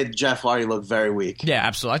opinion, it made Jeff Hardy look very weak. Yeah,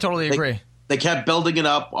 absolutely. I totally agree. They kept building it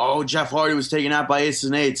up. Oh, Jeff Hardy was taken out by aces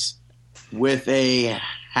and eights with a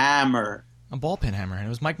hammer. A ball pin hammer, and it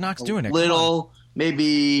was Mike Knox doing it. Little,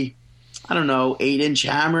 maybe, I don't know, 8-inch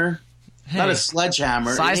hammer. Hey, Not a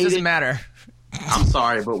sledgehammer. Size doesn't matter. I'm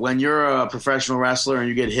sorry, but when you're a professional wrestler and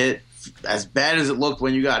you get hit, as bad as it looked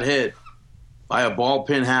when you got hit by a ball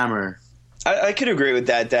pin hammer. I could agree with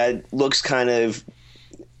that. That looks kind of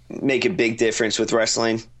make a big difference with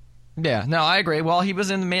wrestling. Yeah, no, I agree. Well, he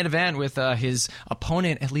was in the main event with his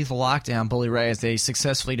opponent at Lethal Lockdown, Bully Ray, as they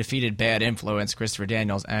successfully defeated Bad Influence, Christopher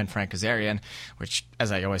Daniels, and Frank Kazarian, which,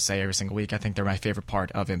 as I always say every single week, I think they're my favorite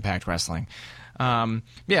part of Impact Wrestling.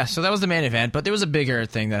 Yeah, so that was the main event, but there was a bigger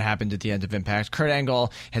thing that happened at the end of Impact. Kurt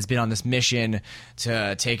Angle has been on this mission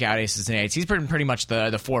to take out Aces and Eights. He's pretty much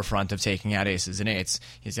the forefront of taking out Aces and Eights.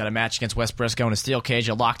 He's got a match against Wes Briscoe in a steel cage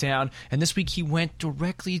at Lockdown, and this week he went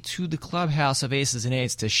directly to the clubhouse of Aces and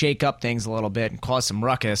Eights to shake up things a little bit and cause some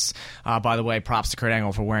ruckus. By the way, props to Kurt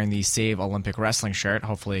Angle for wearing the Save Olympic Wrestling shirt.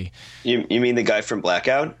 Hopefully... You mean the guy from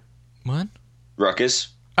Blackout? What? Ruckus?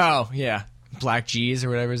 Oh, yeah. Black G's or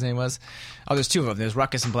whatever his name was. Oh, there's two of them. There's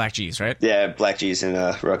Ruckus and Black G's, right? Yeah, Black G's and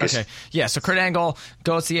Ruckus. Okay. Yeah, so Kurt Angle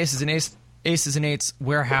goes to the Aces and Eights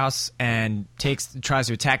warehouse and tries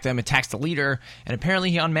to attack them, attacks the leader, and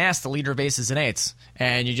apparently he unmasked the leader of Aces and Eights.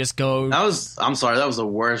 And you just go... I'm sorry, that was the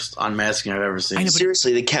worst unmasking I've ever seen.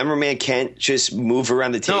 Seriously, the cameraman can't just move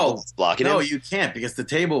around the table blocking him? No, you can't, because the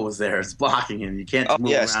table was there. It's blocking him. You can't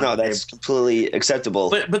move around the that's table. completely acceptable.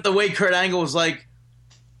 But the way Kurt Angle was like,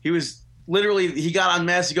 he was literally, he got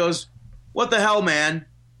unmasked, he goes, "What the hell, man?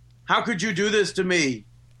 How could you do this to me?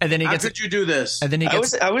 And then How could you do this?" And then he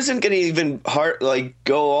gets... I wasn't going to even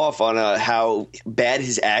go off on how bad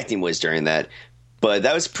his acting was during that, but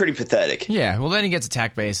that was pretty pathetic. Yeah, well, then he gets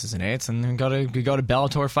attacked by Aces and Eights, and then we go to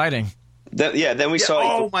Bellator fighting. Then we saw...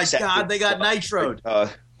 Oh, my God, they got nitroed.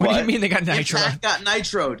 What do you mean they got nitroed? Impact got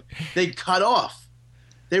nitroed. They cut off.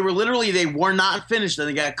 They were not finished, and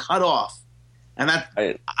they got cut off. And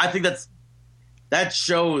I think that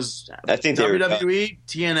shows WWE,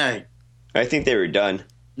 TNA. I think they were done.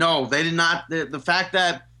 No, they did not. The fact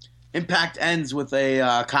that Impact ends with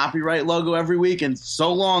a copyright logo every week and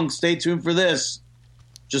so long, stay tuned for this,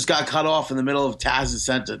 just got cut off in the middle of Taz's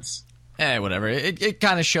sentence. Whatever. It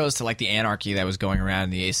kind of shows to, like, the anarchy that was going around in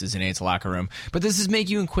the Aces and Eights locker room. But does this make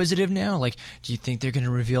you inquisitive now? Like, do you think they're going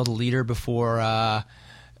to reveal the leader before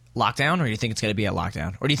Lockdown, or do you think it's going to be at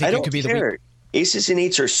Lockdown? Or do you think it could be the week? Aces and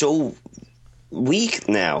Eights are so weak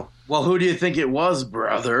now. Well, who do you think it was,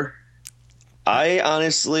 brother? I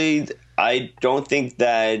don't think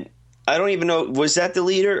that... I don't even know. Was that the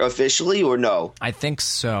leader officially or no? I think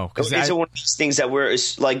so. Is it one of these things that were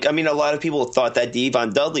like... I mean, a lot of people thought that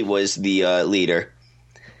Devon Dudley was the leader.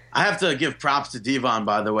 I have to give props to Devon,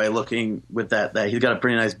 by the way, looking with that he's got a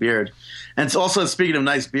pretty nice beard. And it's also, speaking of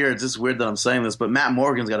nice beards, it's weird that I'm saying this, but Matt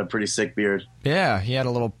Morgan's got a pretty sick beard. Yeah, he had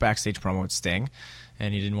a little backstage promo with Sting,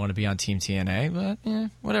 and he didn't want to be on Team TNA, but yeah,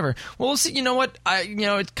 whatever. Well, we'll see. You know what?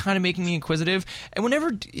 It's kind of making me inquisitive, and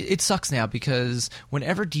whenever it sucks now because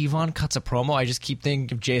whenever Devon cuts a promo, I just keep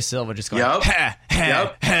thinking of Jay Silva just going,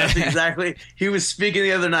 Yep. That's exactly. He was speaking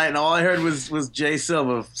the other night, and all I heard was Jay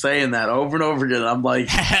Silva saying that over and over again. And I'm like,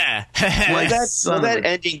 will that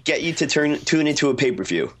ending get you to tune into a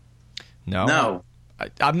pay-per-view? No.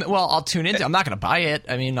 I'll tune into. I'm not going to buy it.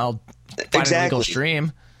 I mean, I'll find a legal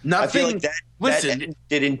stream. Nothing. I feel like that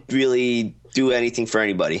didn't really do anything for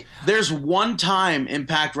anybody. There's one time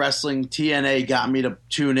Impact Wrestling TNA got me to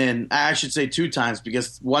tune in. I should say two times,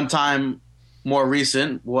 because one time more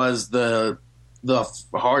recent was the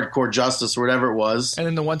Hardcore Justice or whatever it was. And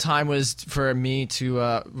then the one time was for me to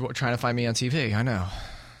trying to find me on TV. I know.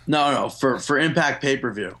 No, for Impact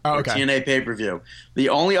pay-per-view. Oh, okay. TNA pay-per-view. The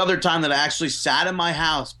only other time that I actually sat in my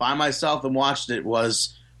house by myself and watched it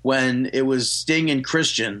was when it was Sting and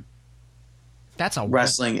Christian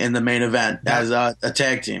wrestling in the main event as a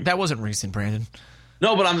tag team. That wasn't recent, Brandon.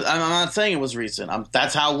 No, but I'm not saying it was recent.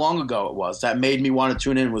 That's how long ago it was. That made me want to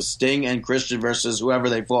tune in, was Sting and Christian versus whoever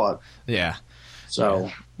they fought. Yeah. So...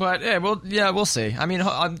 Yeah. But we'll see. I mean,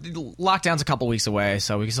 lockdown's a couple weeks away,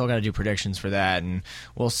 so we still got to do predictions for that, and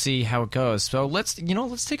we'll see how it goes. So let's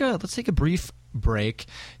take a brief break,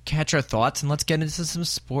 catch our thoughts, and let's get into some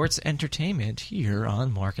sports entertainment here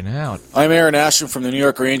on Markin Out. I'm Aaron Ashton from the New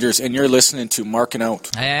York Rangers, and you're listening to Markin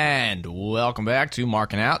Out. And welcome back to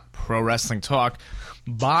Markin Out, pro wrestling talk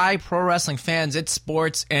by pro wrestling fans. It's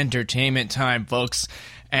sports entertainment time, folks,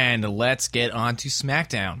 and let's get on to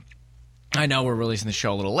SmackDown. I know we're releasing the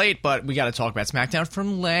show a little late, but we got to talk about SmackDown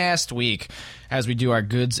from last week as we do our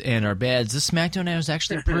goods and our bads. This SmackDown now is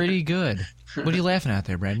actually pretty good. What are you laughing at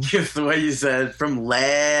there, Brandon? Just the way you said from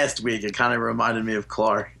last week, it kind of reminded me of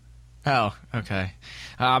Clark. Oh, okay.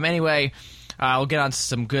 Anyway, we'll get on to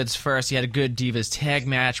some goods first. You had a good Divas tag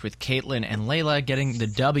match with Caitlyn and Layla getting the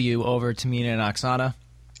W over Tamina and Oksana.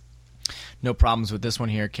 No problems with this one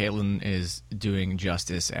here. Caitlyn is doing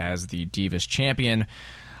justice as the Divas champion.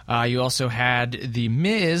 You also had The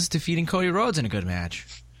Miz defeating Cody Rhodes in a good match.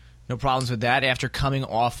 No problems with that after coming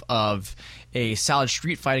off of a solid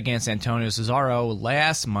street fight against Antonio Cesaro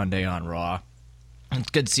last Monday on Raw. It's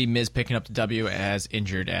good to see Miz picking up the W as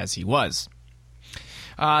injured as he was.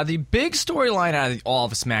 The big storyline out of all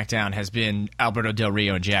of SmackDown has been Alberto Del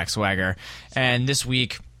Rio and Jack Swagger. And this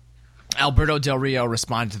week, Alberto Del Rio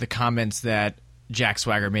responded to the comments that Jack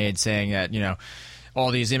Swagger made saying that, all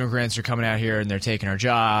these immigrants are coming out here and they're taking our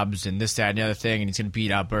jobs and this, that, and the other thing, and he's going to beat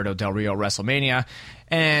Alberto Del Rio at WrestleMania.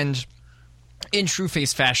 And in true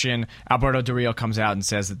face fashion, Alberto Del Rio comes out and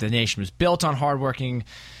says that the nation was built on hardworking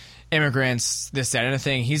immigrants, this, that, and the other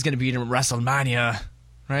thing. He's going to beat him at WrestleMania.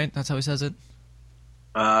 Right? That's how he says it?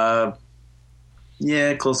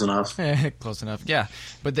 Yeah, close enough. Close enough, yeah.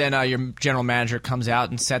 But then your general manager comes out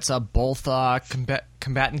and sets up both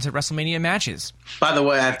combatants at WrestleMania matches. By the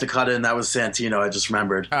way, I have to cut in. That was Santino. I just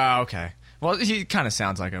remembered. Oh, okay. Well, he kind of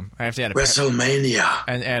sounds like him. I have to add WrestleMania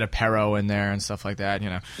and add a Perro in there and stuff like that.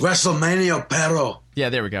 WrestleMania Perro. Yeah,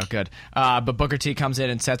 there we go. Good. But Booker T comes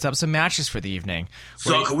in and sets up some matches for the evening.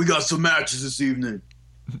 Sucker, we got some matches this evening.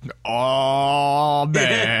 Oh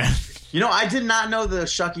man. I did not know the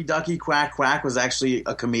Shucky Ducky Quack Quack was actually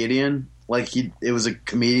a comedian. It was a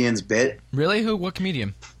comedian's bit. Really? Who? What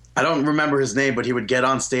comedian? I don't remember his name, but he would get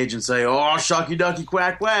on stage and say, "Oh, Shucky Ducky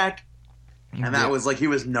Quack Quack," and that was he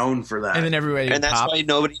was known for that. And then everybody. And that's why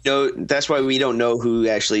nobody know. That's why we don't know who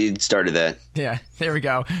actually started that. Yeah, there we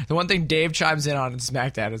go. The one thing Dave chimes in on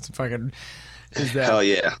SmackDown is that. Hell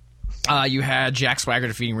yeah. You had Jack Swagger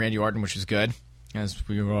defeating Randy Orton, which was good. As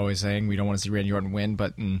we were always saying, we don't want to see Randy Orton win,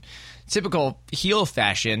 but in typical heel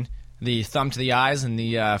fashion, the thumb to the eyes and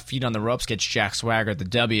the feet on the ropes gets Jack Swagger the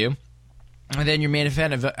W. And then your main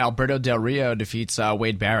event of Alberto Del Rio defeats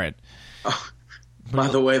Wade Barrett. Oh, by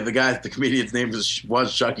the way, the comedian's name was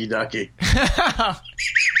Shucky Ducky.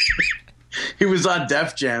 He was on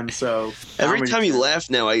Def Jam, so... Every time you laugh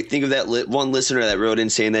now, I think of that one listener that wrote in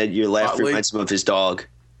saying that your laugh reminds him of his dog.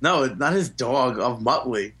 No, not his dog, of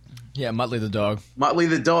Muttley. Yeah, Muttley the dog. Muttley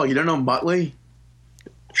the dog. You don't know Muttley?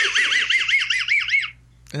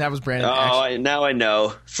 And that was Brandon. Now I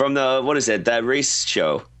know. From that race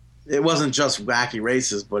show. It wasn't just Wacky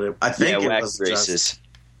Races, but I think it was Races.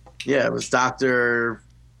 It was Dr.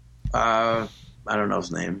 I don't know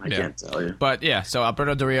his name. I can't tell you. But yeah, so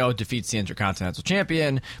Alberto Del Rio defeats the Intercontinental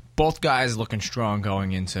Champion. Both guys looking strong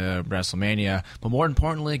going into WrestleMania. But more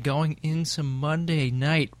importantly, going into Monday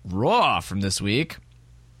Night Raw from this week.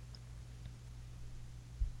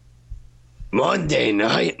 Monday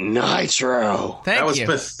Night Nitro. That was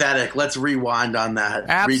pathetic. Let's rewind on that.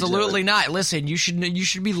 Absolutely not. Listen, you should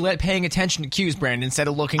be paying attention to cues, Brandon, instead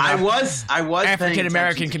of looking. I was African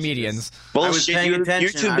American comedians. Bullshit. You're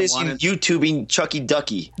too busy YouTubing Chucky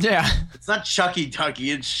Ducky. Yeah, it's not Chucky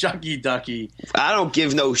Ducky. It's Shucky Ducky. I don't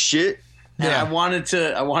give no shit. Yeah, I wanted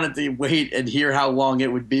to wait and hear how long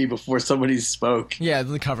it would be before somebody spoke. Yeah,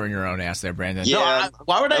 covering your own ass there, Brandon. Yeah, no,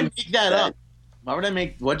 why would I make that up? Why would I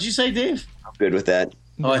make? What did you say, Dave? I'm good with that.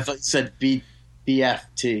 Oh, I thought you said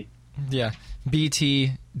BFT. Yeah,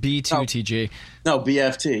 B2TG. No,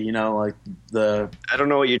 BFT. Like the. I don't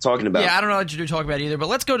know what you're talking about. Yeah, I don't know what you're talking about either. But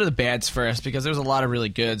let's go to the bads first because there's a lot of really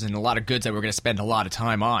goods and a lot of goods that we're going to spend a lot of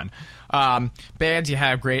time on. Bads, you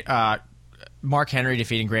have great Mark Henry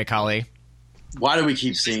defeating Great Khali. Why do we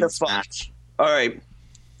keep seeing this match? All right.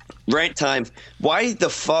 Rant time. Why the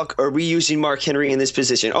fuck are we using Mark Henry in this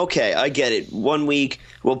position? Okay, I get it. 1 week,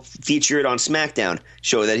 we'll feature it on SmackDown.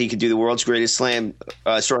 Show that he could do the world's greatest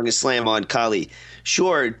strongest slam on Khali.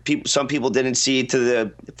 Sure, some people didn't see it to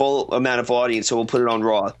the full amount of audience, so we'll put it on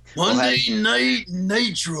Raw. Monday Night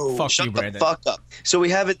Nitro. Shut the fuck up. So we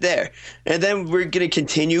have it there. And then we're going to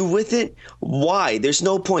continue with it? Why? There's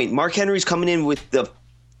no point. Mark Henry's coming in with the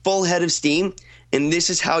full head of steam, and this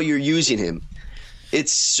is how you're using him.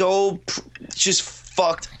 It's so just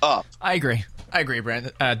fucked up. I agree. I agree,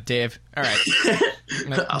 Brandon. Dave. All right.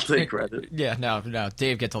 I'll take credit. Yeah, no.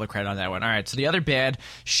 Dave gets all the credit on that one. All right, so the other bad,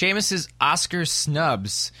 Sheamus's Oscar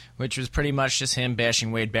snubs, which was pretty much just him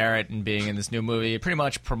bashing Wade Barrett and being in this new movie. Pretty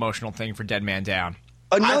much a promotional thing for Dead Man Down.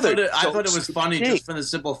 I thought it was funny just for the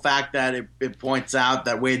simple fact that it points out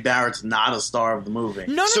that Wade Barrett's not a star of the movie.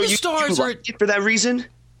 None of the stars you are... like it for that reason?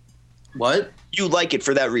 What? You like it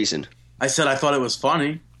for that reason? I said I thought it was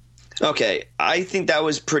funny. Okay, I think that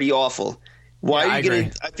was pretty awful. Why are you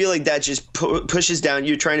getting? I feel like that just pushes down.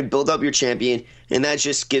 You're trying to build up your champion, and that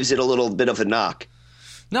just gives it a little bit of a knock.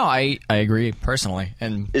 No, I agree personally,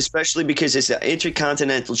 and especially because it's an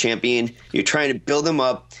intercontinental champion. You're trying to build him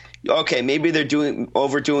up. Okay, maybe they're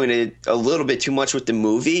overdoing it a little bit too much with the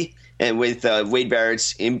movie and with Wade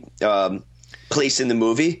Barrett's place in the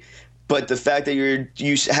movie. But the fact that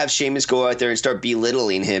you have Sheamus go out there and start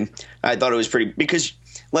belittling him, I thought it was pretty. Because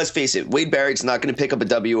let's face it, Wade Barrett's not going to pick up a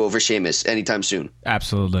W over Sheamus anytime soon.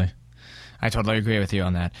 Absolutely. I totally agree with you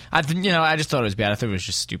on that. I just thought it was bad. I thought it was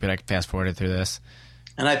just stupid. I fast-forwarded through this.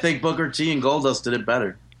 And I think Booker T and Goldust did it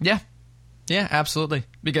better. Yeah. Yeah, absolutely.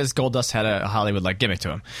 Because Goldust had a Hollywood-like gimmick to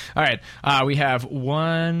him. All right. We have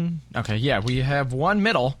one... Okay, yeah. We have one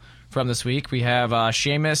middle from this week. We have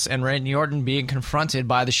Sheamus and Randy Orton being confronted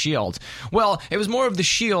by The Shield. Well, it was more of The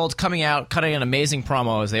Shield coming out, cutting an amazing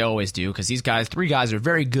promo, as they always do, because these three guys are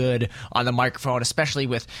very good on the microphone, especially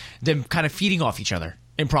with them kind of feeding off each other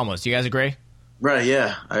in promos. Do you guys agree? Right,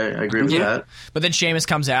 yeah. I agree with that. But then Sheamus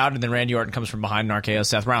comes out, and then Randy Orton comes from behind and RKO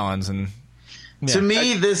Seth Rollins. And yeah. To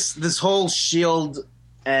me, this whole Shield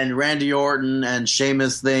and Randy Orton and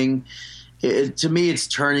Sheamus thing... to me, it's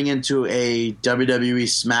turning into a WWE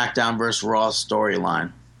SmackDown versus Raw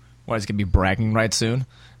storyline. What, it's going to be bragging rights soon?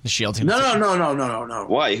 The Shield team? No.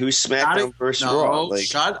 Why? Who's SmackDown versus Raw? Like...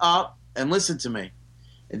 Shut up and listen to me.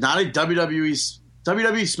 It's not a WWE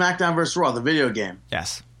SmackDown versus Raw, the video game.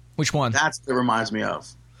 Yes. Which one? That's what it reminds me of.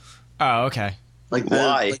 Oh, okay.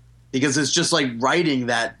 Why? Because it's just like writing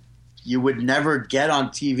that you would never get on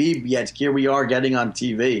TV, yet here we are getting on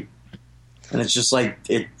TV. And it's just like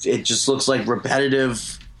it just looks like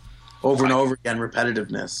repetitive, over and over again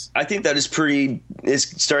repetitiveness. I think that is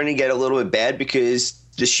starting to get a little bit bad because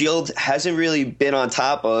the Shield hasn't really been on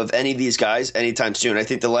top of any of these guys anytime soon. I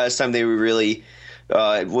think the last time they were really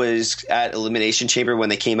was at Elimination Chamber when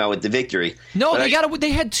they came out with the victory. No,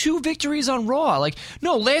 they had 2 victories on Raw.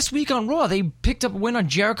 Last week on Raw they picked up a win on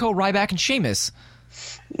Jericho, Ryback, and Sheamus.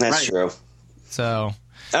 That's true. So.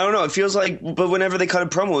 I don't know. It feels like, but whenever they cut a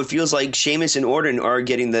promo, it feels like Sheamus and Orton are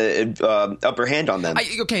getting the upper hand on them.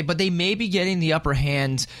 Okay, but they may be getting the upper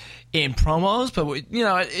hand in promos, but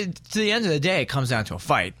to the end of the day, it comes down to a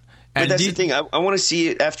fight. But that's the thing. I want to see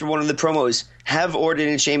it after one of the promos. Have Orton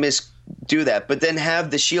and Sheamus do that, but then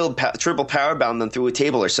have the Shield triple powerbomb them through a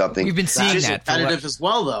table or something. We've been seeing that repetitive as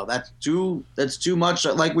well, though. That's too much.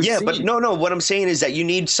 Like we but no. What I'm saying is that you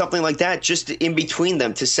need something like that just in between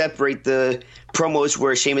them to separate the promos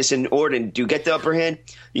where Sheamus and Orton do get the upper hand.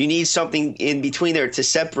 You need something in between there to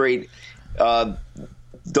separate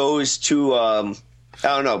those two. I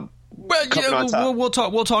don't know. Well, we'll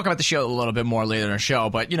talk about the show a little bit more later in the show,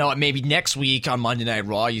 but maybe next week on Monday Night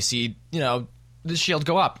Raw, you see the Shield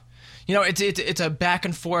go up. It's a back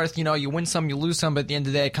and forth. You win some, you lose some, but at the end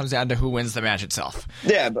of the day, it comes down to who wins the match itself.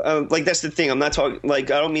 Yeah, but, that's the thing. I'm not talking. I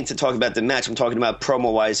don't mean to talk about the match. I'm talking about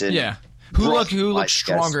promo wise and who looks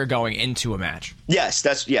stronger going into a match. Yes.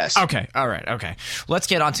 Okay, all right, okay. Let's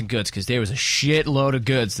get on to goods because there was a shitload of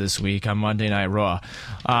goods this week on Monday Night Raw.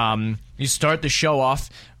 You start the show off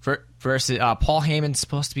versus Paul Heyman's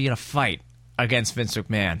supposed to be in a fight against Vince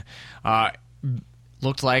McMahon.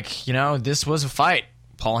 Looked like this was a fight.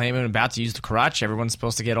 Paul Heyman about to use the crutch. Everyone's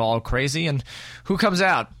supposed to get all crazy. And who comes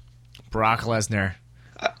out? Brock Lesnar.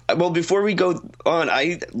 Well, before we go on,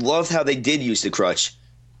 I love how they did use the crutch.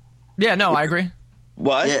 Yeah, no, I agree.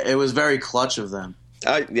 What? Yeah, it was very clutch of them.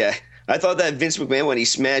 Yeah. I thought that Vince McMahon, when he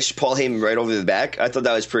smashed Paul Heyman right over the back, I thought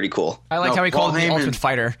that was pretty cool. I like how he called him the Ultimate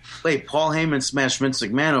Fighter. Wait, Paul Heyman smashed Vince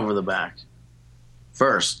McMahon over the back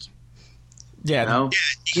first. Yeah. Yeah,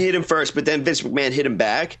 he hit him first, but then Vince McMahon hit him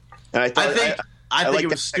back. And I think it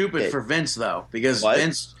was stupid for Vince, though, because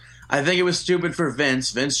Vince. I think it was stupid for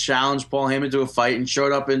Vince. Vince challenged Paul Heyman to a fight and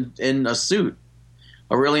showed up in a suit,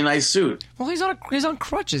 a really nice suit. Well, he's on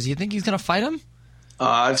crutches. You think he's going to fight him?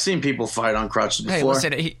 I've seen people fight on crutches before. Hey,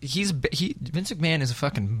 listen, Vince McMahon is a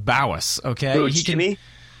fucking bowus. Okay, Who, Jimmy?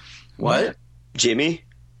 What? Jimmy?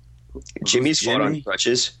 Jimmy's fought on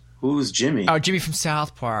crutches. Who's Jimmy? Oh, Jimmy from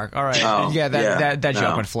South Park. All right. Oh, that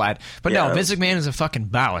joke went flat. But no, Vince McMahon is a fucking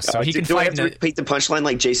bowus, so he can do fight. I have to repeat the punchline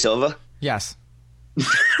like Jay Silva? Yes.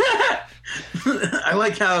 I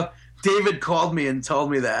like how David called me and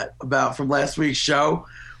told me that about from last week's show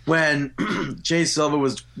when Jay Silva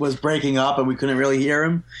was breaking up and we couldn't really hear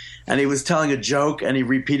him, and he was telling a joke and he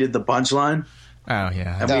repeated the punchline. Oh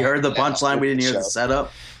yeah, and we heard the punchline. We didn't hear the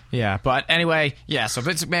setup. Yeah, but anyway, yeah. So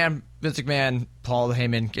Vince McMahon, Paul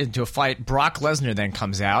Heyman into a fight. Brock Lesnar then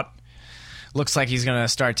comes out. Looks like he's going to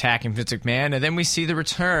start attacking Vince McMahon, and then we see the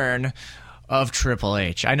return of Triple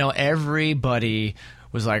H. I know everybody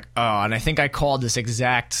was like, "Oh," and I think I called this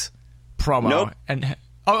exact promo. Nope. And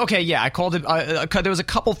okay, yeah, I called it. There was a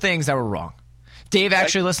couple things that were wrong. Dave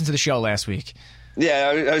actually listened to the show last week.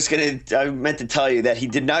 Yeah, I meant to tell you that he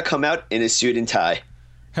did not come out in a suit and tie.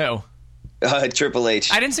 Who? Triple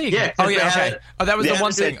H. I didn't see. Yeah, oh yeah, okay. had, Oh, that was the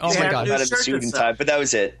one thing. Oh my god. Not in a suit and tie, but that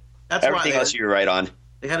was it. That's everything else you were right on.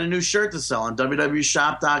 They had a new shirt to sell on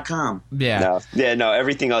WWEshop.com. Yeah. No,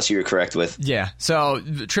 everything else you were correct with. Yeah. So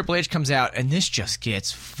Triple H comes out, and this just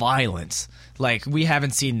gets violence. Like, we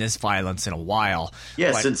haven't seen this violence in a while.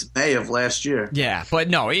 Yeah, but, since May of last year. Yeah, but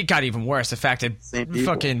no, it got even worse. The fact that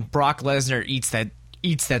fucking Brock Lesnar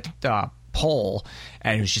eats that pole,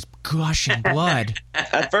 and it was just gushing blood.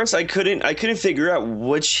 At first, I couldn't figure out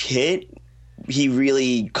which hit he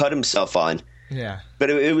really cut himself on. Yeah.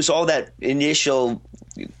 But it was all that initial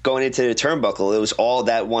going into the turnbuckle. It was all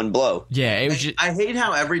that one blow. Yeah, it was just, I hate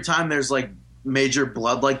how every time there's like major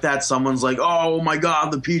blood like that, someone's like, "Oh my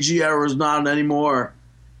god, the PG era is not anymore."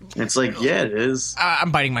 It's like, yeah, it is.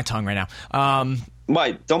 I'm biting my tongue right now.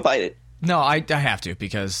 Why? Don't bite it. No, I have to,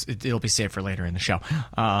 because it'll be saved for later in the show.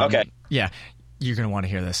 Okay. Yeah. You're going to want to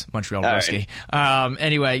hear this. Montreal All whiskey. Right.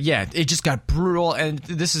 Anyway, yeah, it just got brutal, and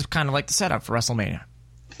this is kind of like the setup for WrestleMania.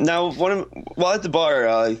 Now, while at the bar,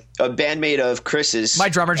 a bandmate of Chris's... My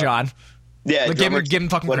drummer, John. Yeah. Like, give him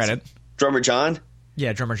fucking credit. Drummer John?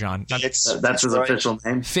 Yeah, drummer John. That's his official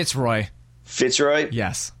name? Fitzroy. Fitzroy?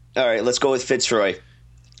 Yes. All right, let's go with Fitzroy.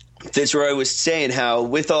 Fitzroy was saying how,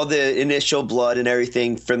 with all the initial blood and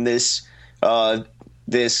everything from this I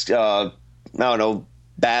don't know,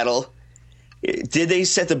 battle, did they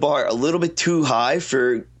set the bar a little bit too high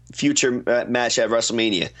for future match at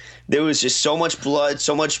WrestleMania? There was just so much blood,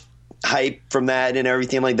 so much hype from that and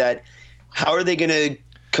everything like that. How are they going to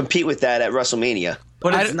compete with that at WrestleMania?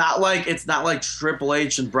 But it's not like Triple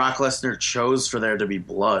H and Brock Lesnar chose for there to be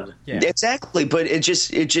blood. Yeah. Exactly, but it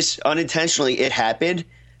just unintentionally it happened.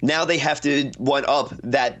 Now they have to one up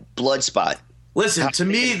that blood spot. Listen, to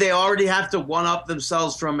me, they already have to one-up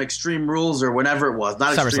themselves from Extreme Rules or whenever it was.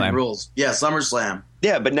 Not Extreme Rules. Yeah, SummerSlam.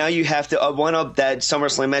 Yeah, but now you have to one-up that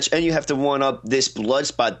SummerSlam match, and you have to one-up this blood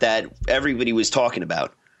spot that everybody was talking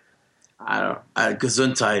about.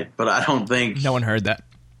 Gesundheit, but I don't think... No one heard that.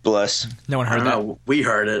 Bless. No one heard that. Know. We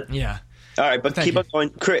heard it. Yeah. All right, but keep on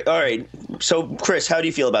going. Chris, all right, so Chris, how do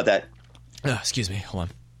you feel about that? Excuse me. Hold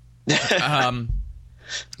on.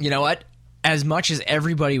 You know what? As much as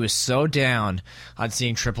everybody was so down on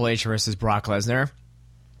seeing Triple H versus Brock Lesnar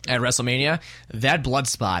at WrestleMania, that blood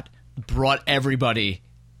spot brought everybody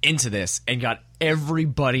into this and got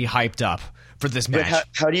everybody hyped up for this match. But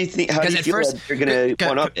how do you think? How do you feel that they're going to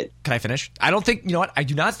one up it? Can I finish? I don't think. You know what? I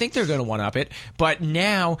do not think they're going to one up it. But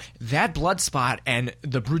now that blood spot and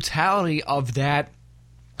the brutality of that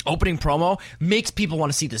opening promo makes people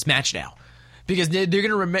want to see this match now. Because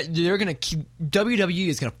WWE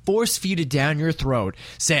is gonna force feed it down your throat,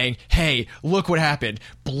 saying, "Hey, look what happened!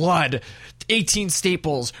 Blood, 18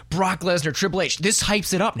 staples, Brock Lesnar, Triple H." This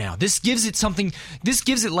hypes it up now. This gives it something. This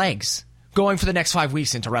gives it legs going for the next 5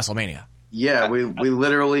 weeks into WrestleMania. Yeah, we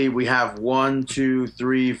literally have 1, 2,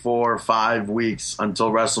 3, 4, 5 weeks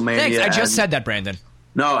until WrestleMania. Thanks. I just said that, Brandon.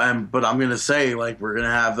 No, but I'm gonna say we're gonna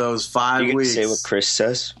have those 5 weeks. Say what Chris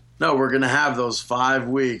says. No, we're going to have those 5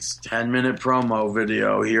 weeks, 10-minute promo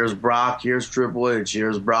video. Here's Brock, here's Triple H,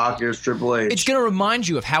 here's Brock, here's Triple H. It's going to remind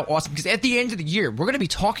you of how awesome, because at the end of the year, we're going to be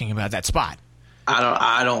talking about that spot.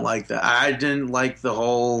 I don't like that. I didn't like the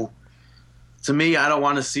whole, to me, I don't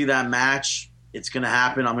want to see that match. It's going to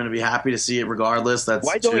happen. I'm going to be happy to see it regardless.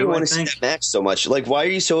 Why don't you want to see that match so much? Like, why are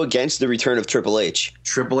you so against the return of Triple H?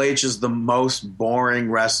 Triple H is the most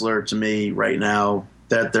boring wrestler to me right now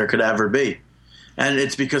that there could ever be. And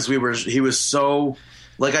it's because he was so,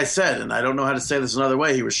 like I said, and I don't know how to say this another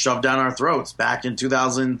way, he was shoved down our throats back in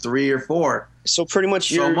 2003 or 4. So pretty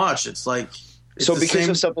much It's like... So because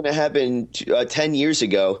of something that happened 10 years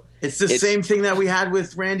ago... It's the same thing that we had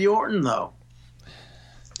with Randy Orton, though.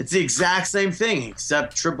 It's the exact same thing,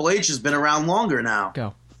 except Triple H has been around longer now.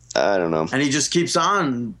 Go. I don't know. And he just keeps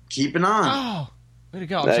on keeping on. Oh, way to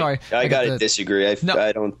go. I'm sorry. I got to disagree.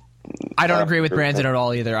 I don't agree with Brandon at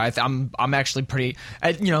all either. I'm actually pretty.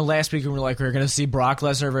 Last week we were like we were going to see Brock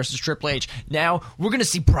Lesnar versus Triple H. Now we're going to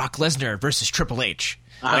see Brock Lesnar versus Triple H.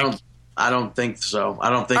 I I don't think so. I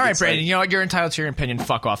don't think. All right, it's Brandon. You know what? You're entitled to your opinion.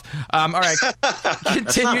 Fuck off. All right. That's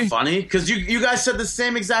Continue. not funny because you guys said the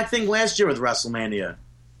same exact thing last year with WrestleMania.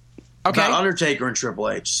 Okay. About Undertaker and Triple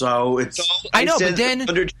H. So it's. I know, said but then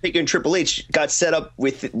Undertaker and Triple H got set up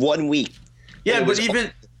with 1 week. Yeah,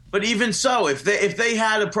 but even so, if they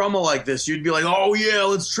had a promo like this, you'd be like, oh yeah,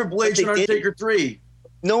 let's Triple H and Undertaker 3.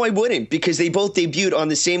 No, I wouldn't, because they both debuted on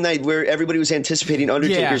the same night where everybody was anticipating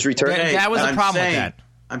Undertaker's return. That was the problem with that.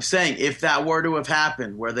 I'm saying if that were to have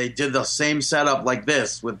happened, where they did the same setup like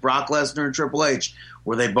this with Brock Lesnar and Triple H,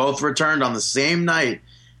 where they both returned on the same night,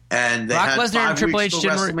 and they had 5 weeks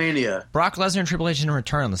till WrestleMania. Brock Lesnar and Triple H didn't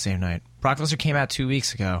return on the same night. Brock Lesnar came out 2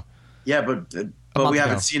 weeks ago. Yeah, but we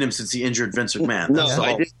haven't seen him since he injured Vince McMahon.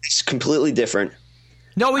 No, it's completely different.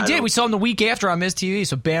 No, we did. We saw him the week after on Miz TV,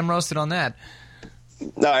 so bam roasted on that.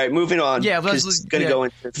 All right, moving on. Yeah, it's going to go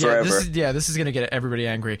into forever. This is going to get everybody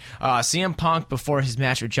angry. CM Punk, before his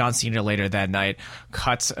match with John Cena later that night,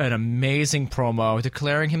 cuts an amazing promo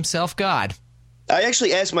declaring himself God. I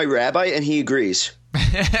actually asked my rabbi, and he agrees.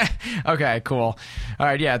 Okay, cool. All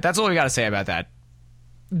right, yeah, that's all we got to say about that.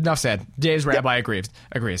 Enough said. Dave's rabbi agrees.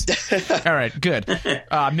 All right, good.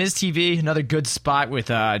 Miz TV, another good spot with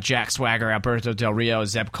Jack Swagger, Alberto Del Rio,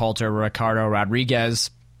 Zeb Coulter, Ricardo Rodriguez.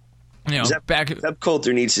 You know, Zeb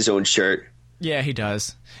Coulter needs his own shirt. Yeah, he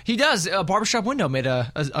does. He does. Barbershop Window made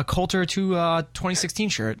a Coulter to 2016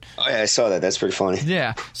 shirt. Oh, yeah, I saw that. That's pretty funny.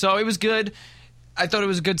 Yeah, so it was good. I thought it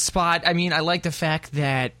was a good spot. I mean, I like the fact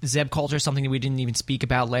that Zeb Coulter, something that we didn't even speak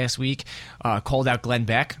about last week, called out Glenn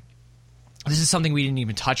Beck. This is something we didn't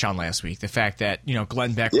even touch on last week. The fact that,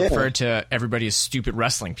 Glenn Beck referred to everybody as stupid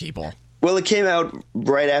wrestling people. Well, it came out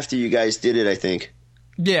right after you guys did it, I think.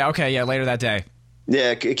 Yeah, okay, yeah, later that day.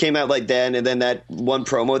 Yeah, it came out like then, and then that one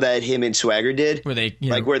promo that him and Swagger did, where they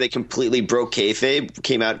where they completely broke kayfabe,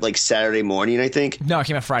 came out like Saturday morning, I think. No, it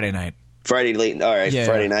came out Friday night. Friday late. All right, yeah,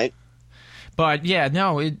 Friday night. But yeah,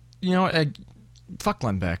 no, fuck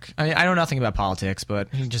Glenn Beck. I know nothing about politics, but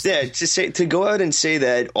he just to go out and say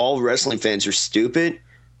that all wrestling fans are stupid.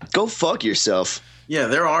 Go fuck yourself. Yeah,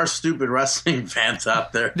 there are stupid wrestling fans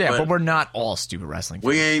out there. Yeah, but we're not all stupid wrestling fans.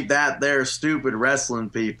 We ain't that there stupid wrestling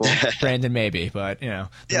people. Brandon maybe, but Yeah,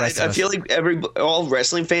 I feel like all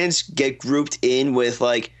wrestling fans get grouped in with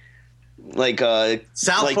like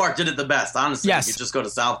South Park did it the best, honestly. Yes. You could just go to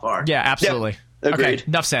South Park. Yeah, absolutely. Yep. Agreed. Okay,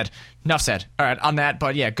 enough said. All right, on that,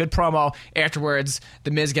 but yeah, good promo. Afterwards,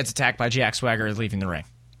 The Miz gets attacked by Jack Swagger leaving the ring.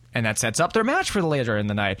 And that sets up their match for later in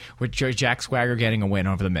the night, with Jack Swagger getting a win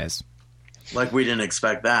over The Miz. Like, we didn't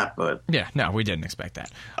expect that, but... Yeah, no, we didn't expect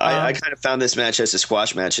that. I kind of found this match as a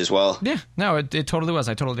squash match as well. Yeah, no, it totally was.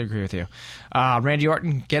 I totally agree with you. Randy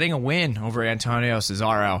Orton getting a win over Antonio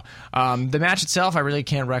Cesaro. The match itself, I really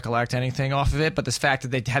can't recollect anything off of it, but the fact that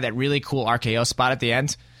they had that really cool RKO spot at the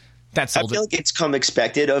end, that sold it. I feel like it's come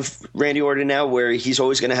expected of Randy Orton now, where he's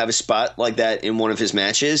always going to have a spot like that in one of his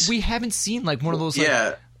matches. We haven't seen like one of those...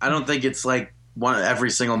 Yeah, I don't think it's like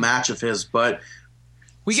every single match of his, but...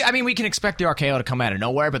 We can expect the RKO to come out of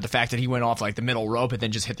nowhere, but the fact that he went off like the middle rope and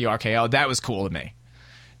then just hit the RKO, that was cool to me.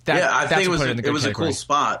 I think it was a cool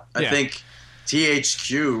spot. I think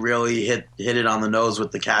THQ really hit it on the nose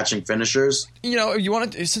with the catching finishers. You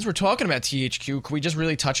want to, since we're talking about THQ, can we just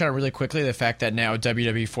really touch on it really quickly? The fact that now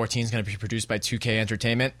WWE 14 is going to be produced by 2K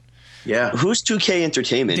Entertainment. Yeah, who's 2K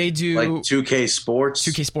Entertainment? They do like 2K Sports.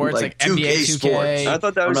 2K Sports, like 2K NBA 2K. Sports. I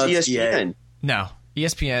thought that was ESPN. No,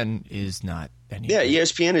 ESPN is not. Yeah,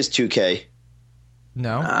 ESPN is 2K.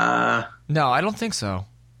 No, no, I don't think so.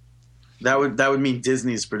 That would mean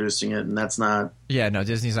Disney's producing it, and that's not. Yeah, no,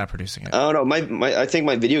 Disney's not producing it. I don't know. I think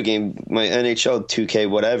my video game, my NHL 2K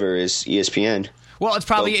whatever, is ESPN. Well, it's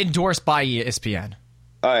probably endorsed by ESPN.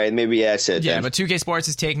 All right, maybe that's it. Yeah, then. but 2K Sports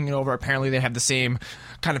is taking it over. Apparently, they have the same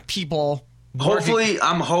kind of people. Hopefully,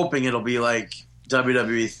 I'm hoping it'll be like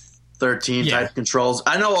WWE 13 type controls.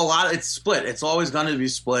 I know a lot. It's split. It's always going to be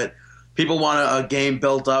split. People want a game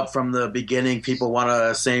built up from the beginning. People want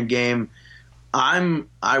a same game.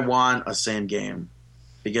 I want a same game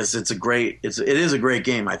because it is a great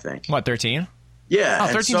game. I think. What 13? Yeah,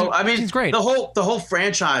 13. So I mean, great. The whole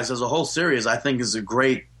franchise as a whole series, I think, is a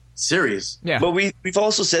great series. Yeah, but we've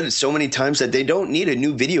also said it so many times that they don't need a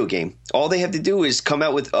new video game. All they have to do is come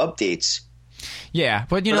out with updates. Yeah,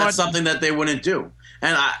 but that's something that they wouldn't do.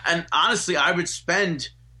 And honestly, I would spend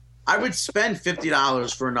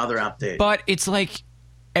 $50 for another update. But it's like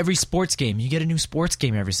every sports game. You get a new sports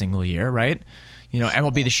game every single year, right?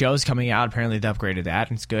 MLB The Show's coming out. Apparently, they upgraded that,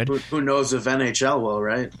 and it's good. Who knows if NHL will,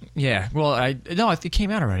 right? Yeah. Well, I think it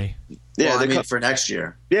came out already. Yeah, well, for next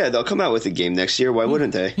year. Yeah, they'll come out with a game next year. Why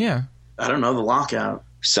wouldn't they? Yeah. I don't know, the lockout.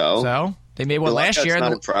 So They made one last year.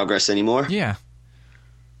 Not in progress anymore. Yeah.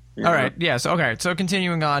 All right. Yes. Okay. So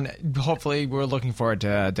continuing on, hopefully we're looking forward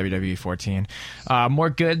to WWE 14. More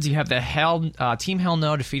goods. You have the Team Hell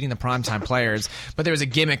No defeating the Primetime Players, but there was a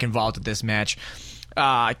gimmick involved with this match.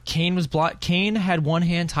 Kane had one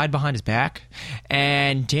hand tied behind his back,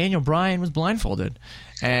 and Daniel Bryan was blindfolded.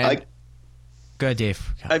 And go ahead,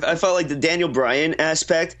 Dave. I felt like the Daniel Bryan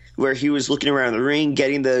aspect, where he was looking around the ring,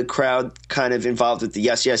 getting the crowd kind of involved with the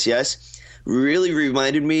yes, yes, yes, really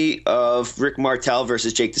reminded me of Rick Martel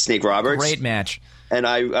versus Jake the Snake Roberts. Great match. And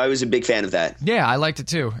I was a big fan of that. Yeah, I liked it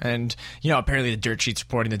too. And, apparently the Dirt Sheet's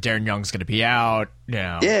reporting that Darren Young's going to be out.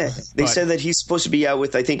 Yeah, they said that he's supposed to be out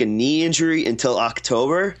with, I think, a knee injury until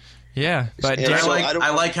October. Yeah, but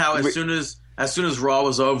I like how as soon as Raw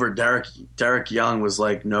was over, Derek Young was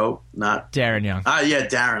like, nope, not Darren Young. Yeah,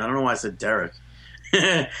 Darren. I don't know why I said Derek.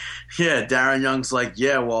 Yeah, Darren Young's like,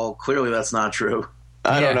 yeah, well, clearly that's not true.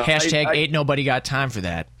 I don't know. Hashtag ain't nobody got time for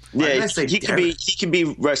that. Yeah, he can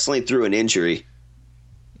be wrestling through an injury.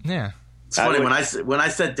 Yeah. It's funny, when I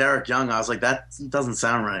said Derek Young, I was like, that doesn't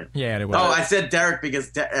sound right. Yeah, it was. Oh, I said Derek because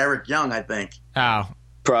Eric Young, I think. Oh.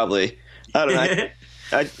 Probably. I don't know.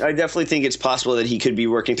 I definitely think it's possible that he could be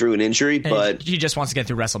working through an injury, but he just wants to get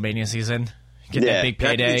through WrestleMania season. Get that big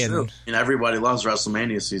payday. And everybody loves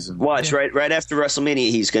WrestleMania season. Watch, right after WrestleMania,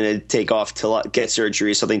 he's going to take off to get surgery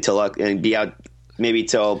or something and be out maybe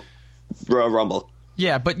till Royal Rumble.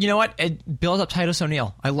 Yeah, but you know what? It builds up Titus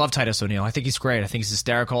O'Neil. I love Titus O'Neil. I think he's great. I think he's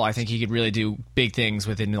hysterical. I think he could really do big things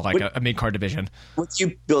within a mid-card division. What do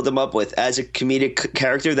you build him up with? As a comedic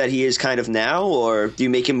character that he is kind of now, or do you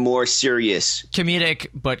make him more serious? Comedic,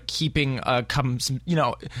 but keeping comedic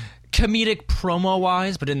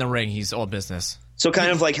promo-wise, but in the ring, he's all business. So kind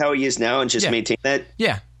of like how he is now and just maintain that?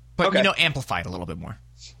 Yeah, but amplified a little bit more.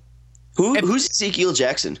 Who's Ezekiel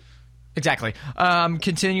Jackson? Exactly.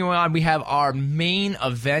 Continuing on, we have our main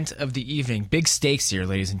event of the evening. Big stakes here,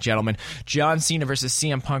 ladies and gentlemen. John Cena versus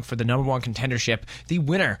CM Punk for the #1 contendership. The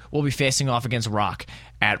winner will be facing off against Rock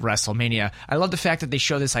at WrestleMania. I love the fact that they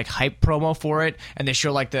show this hype promo for it, and they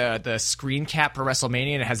show the screen cap for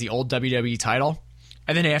WrestleMania, and it has the old WWE title.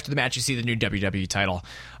 And then after the match, you see the new WWE title.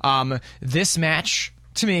 This match,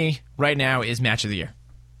 to me, right now, is match of the year.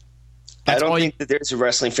 I don't think that there's a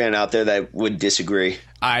wrestling fan out there that would disagree.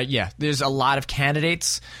 There's a lot of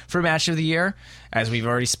candidates for match of the year, as we've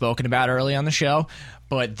already spoken about early on the show.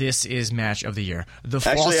 But this is match of the year.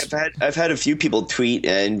 I've had a few people tweet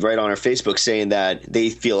and write on our Facebook saying that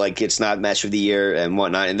they feel like it's not match of the year and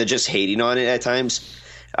whatnot, and they're just hating on it at times.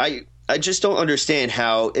 I just don't understand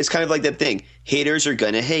how it's kind of like that thing. Haters are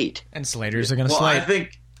gonna hate, and slaters are gonna slate. I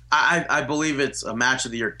think. I believe it's a match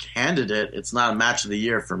of the year candidate. It's not a match of the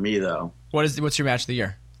year for me, though. What's your match of the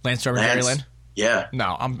year? Lance Storm and Barry Lynn? Yeah.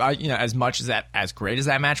 No, as much as great as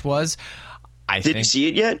that match was, Did you see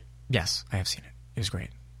it yet? Yes, I have seen it. It was great.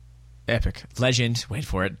 Epic. Legend. Wait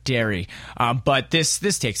for it. Dairy. But this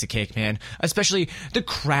takes the cake, man. Especially the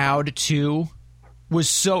crowd, too, was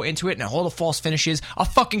so into it. And all the false finishes. A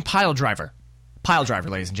fucking pile driver. Pile driver,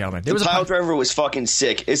 ladies and gentlemen. The pile driver was fucking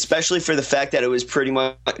sick, especially for the fact that it was pretty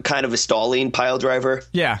much kind of a stalling pile driver.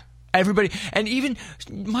 Yeah. Everybody, and even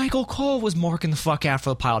Michael Cole was marking the fuck out for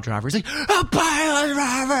the pile driver. He's like, a pile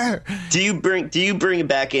driver! Do you bring it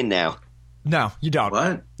back in now? No, you don't.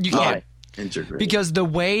 What? You can't. Integrate. Because the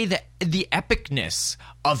way that the epicness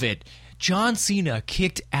of it, John Cena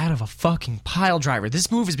kicked out of a fucking pile driver. This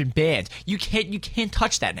move has been banned. You can't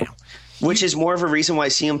touch that now. Which is more of a reason why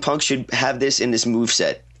CM Punk should have this in his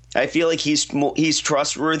moveset. I feel like he's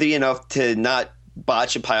trustworthy enough to not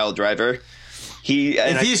botch a pile driver.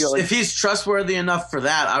 If he's trustworthy enough for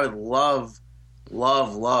that, I would love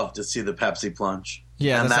to see the Pepsi plunge.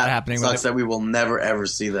 Yeah, and that's not happening. Sucks that we will never ever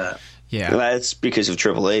see that. Yeah, well, that's because of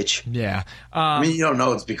Triple H. Yeah, I mean, you don't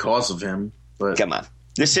know it's because of him, but come on.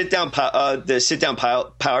 The sit down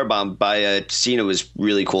power bomb by Cena was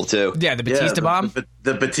really cool too. Yeah, the Batista bomb.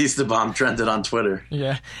 The Batista bomb trended on Twitter.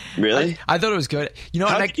 Yeah, really. I thought it was good.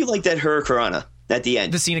 How did you like that Hurricanrana at the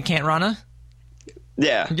end? The Cena can't run.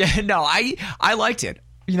 Yeah. Yeah. No, I liked it.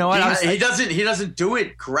 You know what? He doesn't do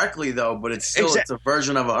it correctly though, but it's still it's a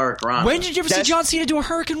version of a Hurricanrana. When did you ever see John Cena do a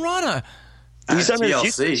Hurricanrana? He's done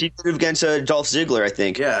TLC. He did it against Dolph Ziggler, I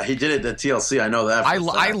think. Yeah, he did it at TLC. I know that. I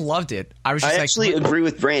loved it. I actually agree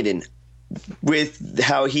with Brandon with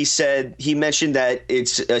how he mentioned that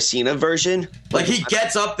it's a Cena version. Like he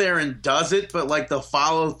gets up there and does it, but like the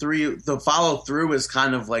follow through is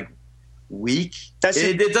kind of like weak.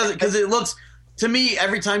 It doesn't, because it looks, to me,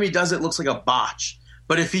 every time he does it looks like a botch.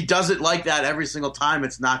 But if he does it like that every single time,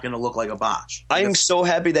 it's not going to look like a botch. I'm so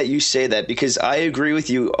happy that you say that because I agree with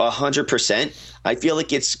you 100%. I feel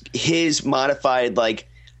like it's his modified like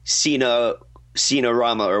Cena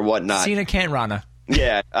Rama or whatnot. Cena can't Rana.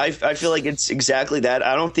 Yeah, I feel like it's exactly that.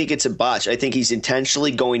 I don't think it's a botch. I think he's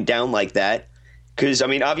intentionally going down like that. Because, I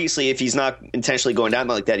mean, obviously, if he's not intentionally going down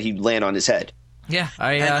like that, he'd land on his head.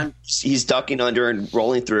 Yeah, he's ducking under and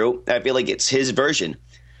rolling through. I feel like it's his version.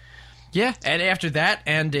 Yeah, and after that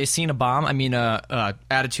and a Cena bomb,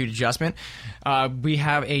 attitude adjustment, we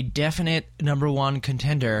have a definite number one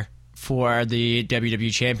contender for the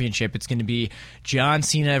WWE Championship. It's going to be John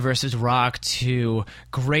Cena versus Rock 2,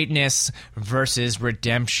 Greatness versus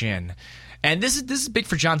Redemption. And this is big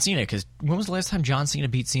for John Cena because when was the last time John Cena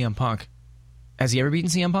beat CM Punk? Has he ever beaten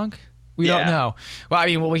CM Punk? We don't know. Well,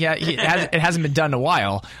 it hasn't been done in a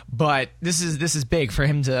while, but this is big for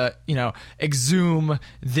him to exhume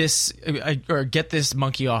this or get this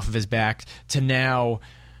monkey off of his back to now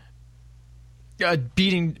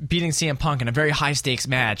beating CM Punk in a very high stakes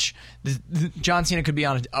match. John Cena could be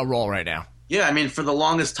on a roll right now. Yeah, I mean, for the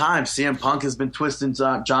longest time, CM Punk has been twisting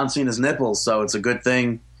John Cena's nipples, so it's a good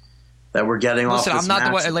thing that we're getting off this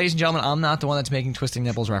match. Ladies and gentlemen, I'm not the one that's making twisting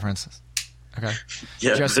nipples references. Okay,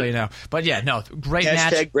 yeah, just so you know. But yeah, no, great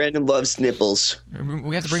match. Hashtag Brandon loves nipples.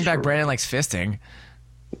 We have to bring back Brandon likes fisting.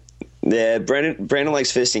 Yeah, Brandon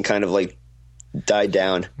likes fisting kind of like died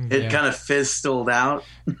down. It kind of fizzled out.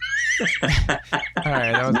 All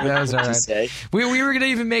right, that was all right. We were gonna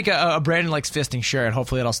even make a Brandon likes fisting shirt.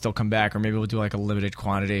 Hopefully, it'll still come back, or maybe we'll do like a limited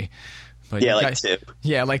quantity. But yeah, like two.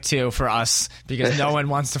 Yeah, like two for us because no one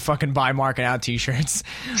wants to fucking buy Markin Out t-shirts.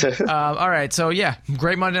 All right, so yeah,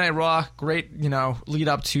 great Monday Night Raw. Great, lead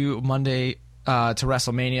up to Monday to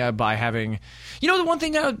WrestleMania by having. The one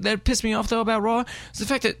thing that pissed me off though about Raw is the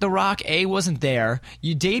fact that The Rock wasn't there.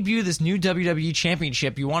 You debut this new WWE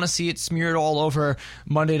Championship. You want to see it smeared all over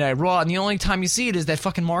Monday Night Raw, and the only time you see it is that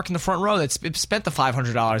fucking mark in the front row that spent the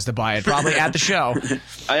 $500 to buy it, probably at the show.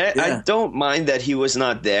 I don't mind that he was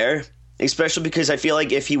not there. Especially because I feel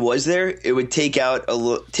like if he was there, it would take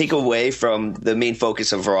away from the main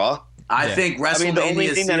focus of Raw. I think WrestleMania the only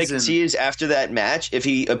thing that I can see is after that match, if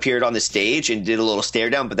he appeared on the stage and did a little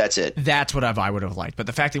stare down, but that's it. That's what I would have liked. But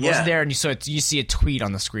the fact that he wasn't there and you see a tweet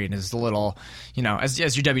on the screen is a little, as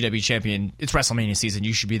your WWE champion, it's WrestleMania season.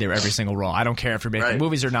 You should be there every single Raw. I don't care if you're making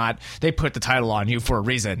movies or not. They put the title on you for a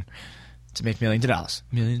reason, to make millions of dollars.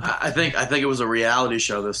 I think it was a reality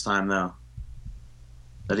show this time, though,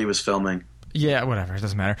 that he was filming. Yeah, whatever. It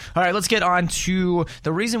doesn't matter. All right, let's get on to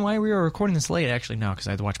the reason why we were recording this late. Actually, no, because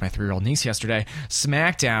I had to watch my 3-year-old niece yesterday.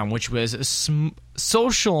 SmackDown, which was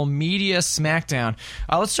social media SmackDown.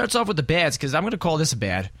 Let's start off with the bads, because I'm going to call this a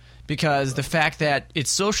bad. Because the fact that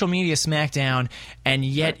it's social media SmackDown, and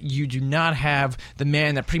yet you do not have the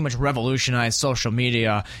man that pretty much revolutionized social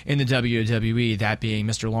media in the WWE, that being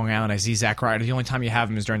Mr. Long Island Aziz Zack Ryder. The only time you have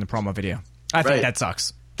him is during the promo video. I think that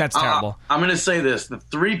sucks. That's terrible. I'm going to say this. The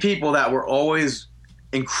three people that were always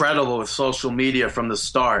incredible with social media from the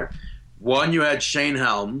start. One, you had Shane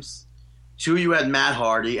Helms. Two, you had Matt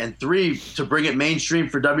Hardy. And three, to bring it mainstream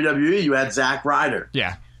for WWE, you had Zack Ryder.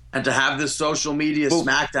 Yeah. And to have this social media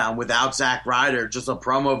SmackDown without Zack Ryder, just a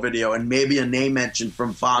promo video and maybe a name mention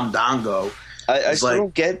from Fandango. I still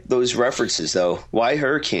don't get those references, though. Why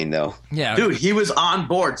Hurricane, though? Yeah. Dude, he was on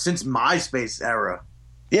board since MySpace era.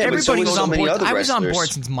 Yeah, everybody was on board. I was on wrestlers. board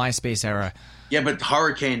since MySpace era. Yeah, but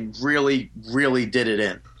Hurricane really, really did it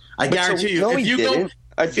in. I guarantee you, if you go,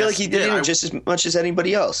 I feel like he did it just as much as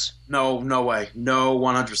anybody else. No way, no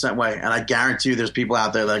 100% way, and I guarantee you, there's people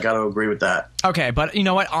out there that got to agree with that. Okay, but you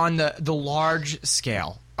know what? On the large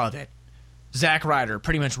scale of it, Zack Ryder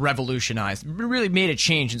pretty much revolutionized, really made a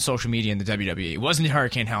change in social media in the WWE. It wasn't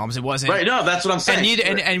Hurricane Helms. It wasn't no. That's what I'm saying.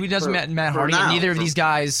 And it doesn't Matt Hardy. And neither of these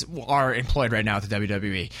guys are employed right now at the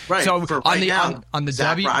WWE. Right. So on the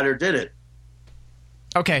Zack Ryder did it.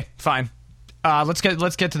 Okay, fine. Let's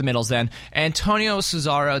get to the middles then. Antonio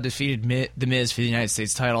Cesaro defeated The Miz for the United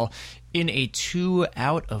States title in a 2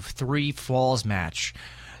 out of 3 falls match.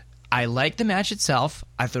 I liked the match itself.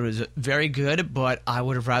 I thought it was very good, but I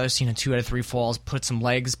would have rather seen a 2 out of 3 falls, put some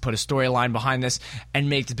legs, put a storyline behind this, and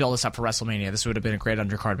build this up for WrestleMania. This would have been a great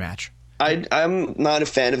undercard match. I'm not a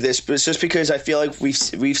fan of this, but it's just because I feel like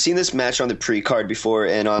we've seen this match on the pre-card before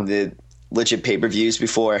and on the legit pay-per-views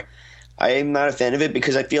before. I am not a fan of it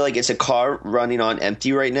because I feel like it's a car running on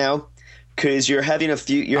empty right now. Because you're having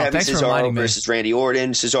Cesaro versus Randy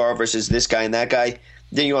Orton, Cesaro versus this guy and that guy.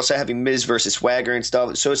 Then you also having Miz versus Swagger and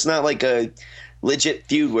stuff. So it's not like a legit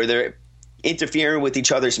feud where they're interfering with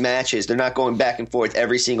each other's matches. They're not going back and forth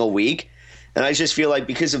every single week. And I just feel like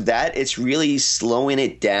because of that, it's really slowing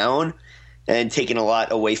it down and taking a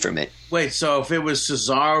lot away from it. Wait, so if it was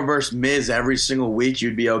Cesaro versus Miz every single week,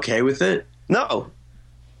 you'd be okay with it? No.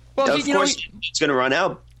 Well, Of course, it's going to run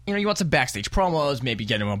out. You want some backstage promos, maybe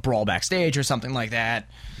get him a brawl backstage or something like that.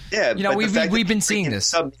 Yeah, but we've been seeing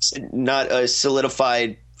this. Makes it not a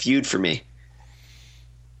solidified feud for me.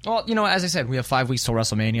 Well, as I said, we have 5 weeks till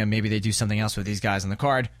WrestleMania. Maybe they do something else with these guys on the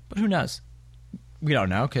card, but who knows? We don't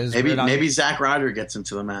know because maybe Zack Ryder gets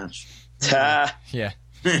into the match. Yeah.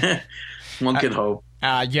 One could hope.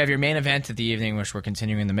 You have your main event of the evening, which we're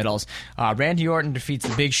continuing in the middles. Randy Orton defeats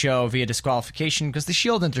the Big Show via disqualification because the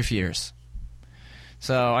Shield interferes.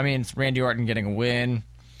 So, it's Randy Orton getting a win.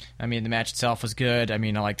 The match itself was good. I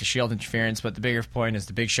like the Shield interference, but the bigger point is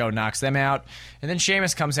the Big Show knocks them out. And then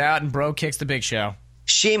Sheamus comes out and Bro kicks the Big Show.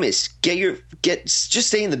 Sheamus, just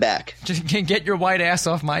stay in the back. Just get your white ass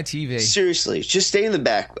off my TV. Seriously, just stay in the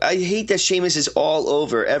back. I hate that Sheamus is all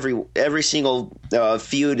over every single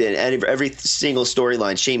feud and every single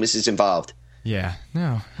storyline. Sheamus is involved. Yeah,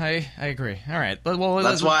 no, I agree. All right, well,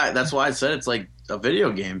 that's why I said it's like a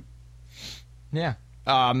video game. Yeah.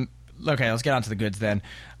 Okay, let's get on to the goods then.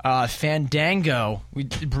 Fandango,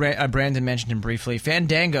 Brandon mentioned him briefly.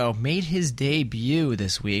 Fandango made his debut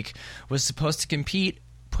this week, was supposed to compete,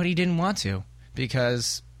 but he didn't want to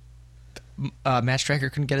because Matt Striker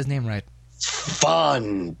couldn't get his name right.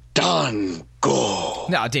 Fandango.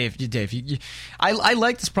 No, Dave, I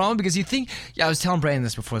like this promo because you think, I was telling Brandon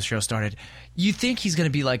this before the show started, you think he's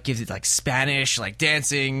going to be give it Spanish,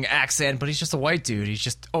 dancing accent, but he's just a white dude. He's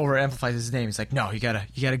just overemphasizes his name. He's like, no, you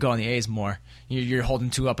gotta go on the A's more. You're holding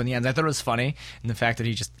 2 up in the ends. I thought it was funny, and the fact that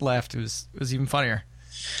he just left was even funnier.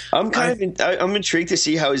 I'm I'm intrigued to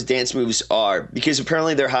see how his dance moves are because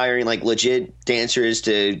apparently they're hiring legit dancers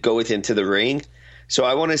to go with him to the ring. So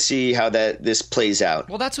I want to see how this plays out.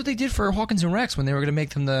 Well, that's what they did for Hawkins and Rex when they were going to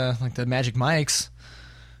make them the Magic Mikes.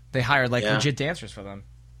 They hired legit dancers for them.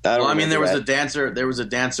 There was a dancer. There was a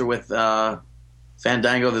dancer with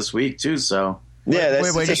Fandango this week too. So yeah, I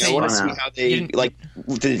want to see how they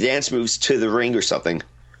the dance moves to the ring or something.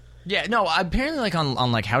 Yeah, no. Apparently,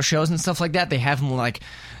 on house shows and stuff like that, they have him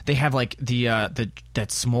they have that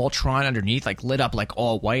small Tron underneath lit up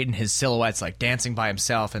all white, and his silhouette's dancing by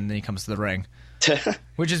himself, and then he comes to the ring.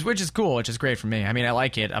 which is cool, which is great for me. I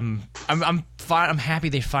like it. I'm happy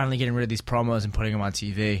they finally getting rid of these promos and putting them on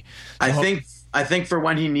TV. So I think for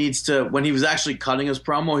when he needs to, when he was actually cutting his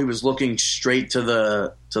promo, he was looking straight to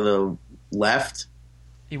the left.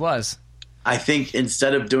 He was. I think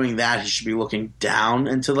instead of doing that, he should be looking down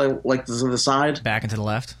into the side, back into the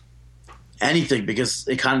left. Anything, because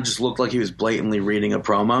it kind of just looked like he was blatantly reading a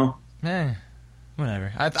promo.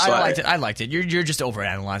 Whatever. I liked it. I liked it. You're just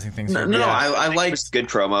overanalyzing things. No, I liked good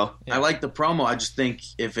promo. Yeah. I like the promo. I just think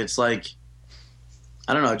if it's I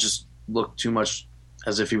don't know, it just looked too much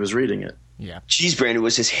as if he was reading it. Yeah. Jeez, Brandon,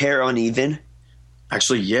 was his hair uneven?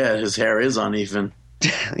 Actually, yeah, his hair is uneven.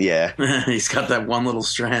 Yeah. He's got that one little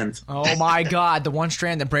strand. Oh my God, the one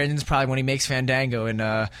strand that Brandon's probably when he makes Fandango in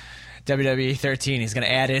WWE 13, he's going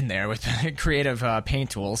to add in there with creative paint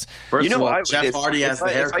tools. First of all, Jeff Hardy has the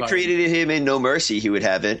haircut. If I created him in No Mercy, he would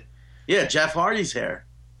have it. Yeah, Jeff Hardy's hair.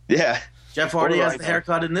 Yeah. Jeff Hardy has the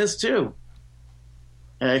haircut in this, too.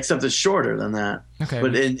 Except it's shorter than that. Okay.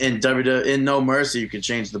 But in No Mercy, you can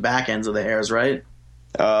change the back ends of the hairs, right?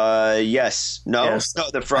 Yes. No? Yes. No,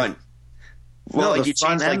 the front. Well, you the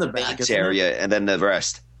change front and the back back area and then the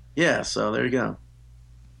rest. Yeah, so there you go.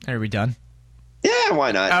 Are we done? Yeah,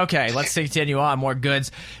 why not? Okay, let's continue on. More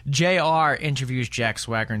goods. JR interviews Jack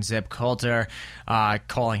Swagger and Zeb Coulter,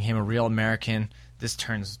 calling him a real American. This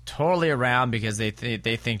turns totally around because they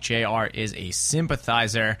think JR is a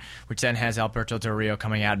sympathizer, which then has Alberto Del Rio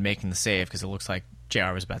coming out and making the save because it looks like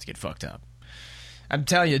JR was about to get fucked up. I'm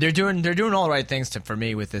telling you, they're doing all the right things for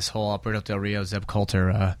me with this whole Alberto Del Rio Zeb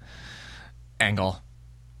Coulter angle.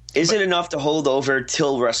 Is it enough to hold over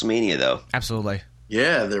till WrestleMania, though? Absolutely.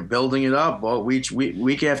 Yeah, they're building it up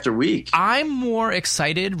week after week. I'm more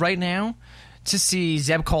excited right now to see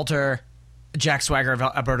Zeb Coulter, Jack Swagger,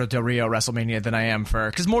 Alberto Del Rio WrestleMania than I am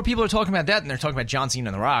because more people are talking about that than they're talking about John Cena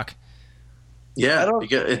and The Rock. Yeah,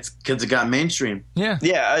 because it got mainstream. Yeah.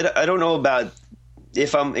 Yeah, I don't know about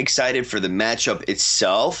if I'm excited for the matchup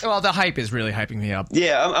itself. Well, the hype is really hyping me up.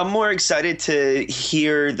 Yeah, I'm more excited to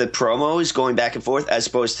hear the promos going back and forth as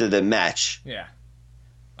opposed to the match. Yeah.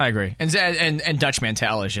 I agree. And Dutch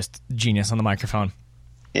Mantel is just genius on the microphone.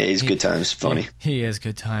 Yeah, he's good times. Funny. He is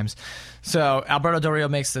good times. So, Alberto Del Rio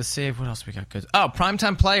makes the save. What else we got good? Oh,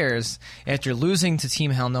 primetime players, after losing to Team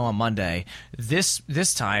Hell No on Monday, this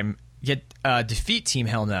time defeat Team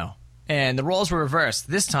Hell No. And the roles were reversed.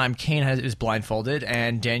 This time, Kane is blindfolded,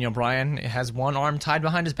 and Daniel Bryan has one arm tied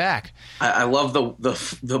behind his back. I love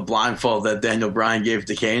the blindfold that Daniel Bryan gave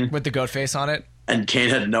to Kane. With the goat face on it. And Kane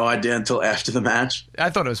had no idea until after the match. I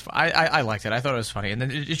thought it was. I liked it. I thought it was funny, and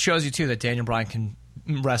then it shows you too that Daniel Bryan can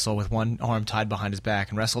wrestle with one arm tied behind his back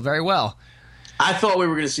and wrestle very well. I thought we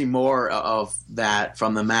were going to see more of that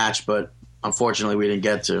from the match, but unfortunately, we didn't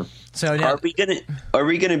get to. So now, are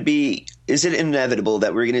we gonna be? Is it inevitable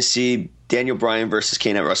that we're gonna see Daniel Bryan versus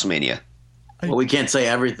Kane at WrestleMania? Well, we can't say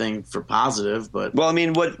everything for positive, but well, I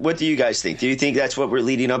mean, what do you guys think? Do you think that's what we're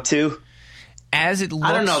leading up to? As it looks,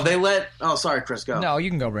 I don't know. Oh, sorry, Chris, go. No, you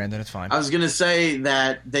can go, Brandon. It's fine. I was going to say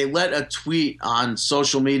that they let a tweet on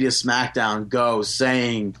social media SmackDown go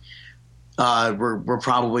saying we're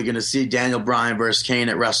probably going to see Daniel Bryan versus Kane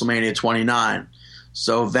at WrestleMania 29.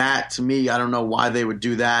 So that, to me, I don't know why they would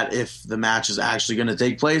do that if the match is actually going to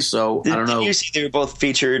take place. So I don't know. Did you see they were both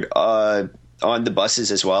featured on the buses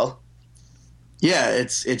as well? Yeah,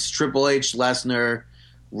 it's Triple H, Lesnar,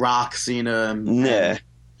 Rock, Cena. Yeah.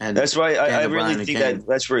 And that's why I really think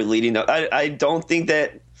that's where we're leading up. I don't think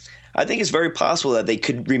that. I think it's very possible that they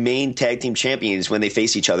could remain tag team champions when they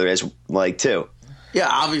face each other as too. Yeah,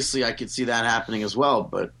 obviously I could see that happening as well,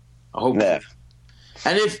 but I hope. Yeah.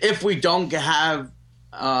 And if we don't have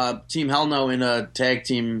Team Hell No in a tag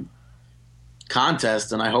team contest,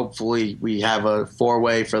 then hopefully we have a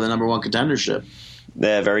 4-way for the number 1 contendership.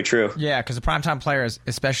 Yeah, very true. Yeah, because the primetime players,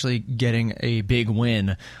 especially getting a big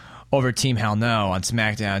win over Team Hell No on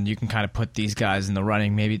SmackDown, you can kind of put these guys in the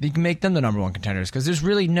running. Maybe you can make them the number 1 contenders because there's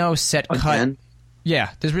really no set cut.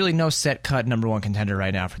 Yeah, there's really no set cut number 1 contender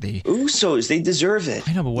right now for the Usos. They deserve it.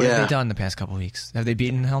 I know, but what have they done the past couple of weeks? Have they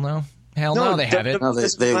beaten Hell No? Hell no, they haven't. No,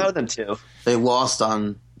 they allow them to. They lost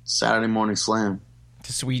on Saturday Morning Slam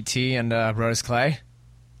to Sweet Tea and Brodus Clay.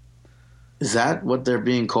 Is that what they're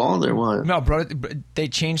being called or what? No, they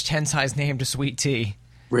changed Tensai's name to Sweet Tea.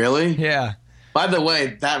 Really? Yeah. By the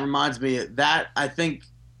way, that reminds me that I think.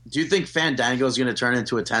 Do you think Fandango is going to turn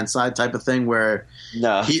into a Tensai type of thing where?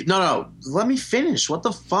 No. No. Let me finish. What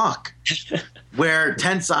the fuck? Where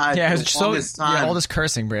Tensai? Yeah, all this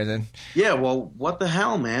cursing, Brandon. Yeah. Well, what the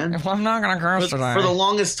hell, man? Well, I'm not going to curse today. For the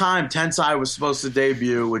longest time, Tensai was supposed to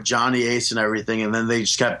debut with Johnny Ace and everything, and then they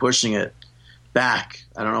just kept pushing it back.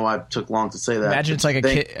 I don't know why it took long to say that. Imagine it's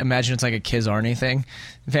like a Kiz Arnie thing.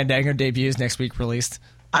 Fandango debuts next week released.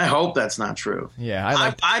 I hope that's not true.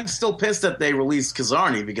 Yeah, I'm still pissed that they released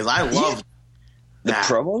Kazarni because I loved the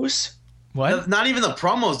promos. What? Not even the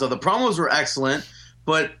promos though. The promos were excellent,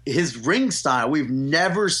 but his ring style, we've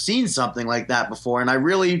never seen something like that before, and I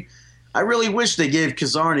really wish they gave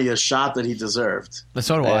Kazarni a shot that he deserved. But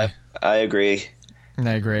so do I. I agree.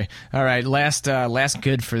 I agree. All right, last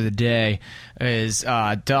good for the day is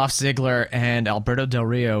Dolph Ziggler and Alberto Del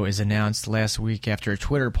Rio is announced last week after a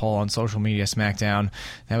Twitter poll on Social Media SmackDown.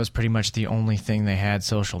 That was pretty much the only thing they had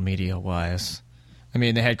social media wise. I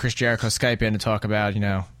mean, they had Chris Jericho Skype in to talk about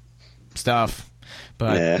stuff,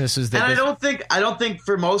 but this is the. And I don't think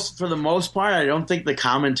for the most part, I don't think the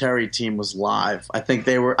commentary team was live. I think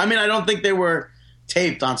they were. I mean, I don't think they were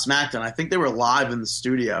taped on SmackDown. I think they were live in the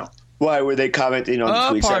studio. Why were they commenting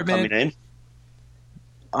on the tweets that were coming in?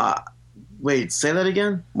 Wait, say that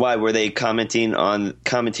again? Why were they commentating on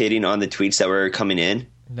the tweets that were coming in?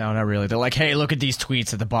 No, not really. They're like, "Hey, look at these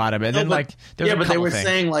tweets at the bottom," and then they were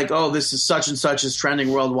saying like, "Oh, this is such and such is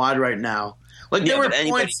trending worldwide right now." Like there were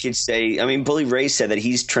anybody could say. I mean, Bully Ray said that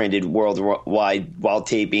he's trended worldwide while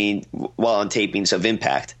on tapings of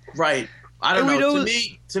Impact. Right. I don't know.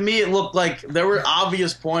 To me, it looked like there were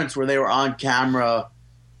obvious points where they were on camera,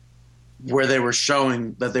 where they were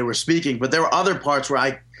showing that they were speaking, but there were other parts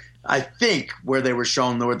where I think where they were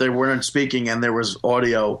showing where they weren't speaking and there was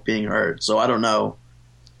audio being heard. So I don't know.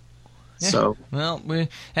 Yeah. So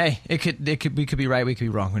we could be right, we could be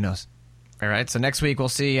wrong. Who knows? All right. So next week we'll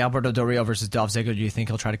see Alberto Del Rio versus Dolph Ziggler. Do you think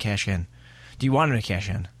he'll try to cash in? Do you want him to cash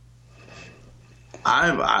in?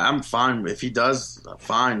 I'm fine if he does.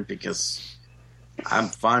 Fine because I'm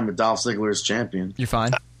fine with Dolph Ziggler as champion. You're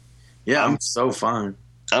fine. Yeah, I'm so fine.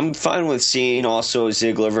 I'm fine with seeing also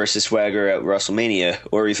Ziggler versus Swagger at WrestleMania,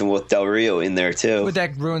 or even with Del Rio in there too. But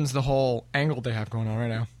that ruins the whole angle they have going on right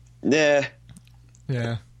now. Yeah.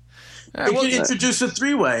 Yeah. You can introduce a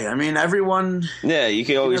 3-way. I mean, everyone. Yeah, you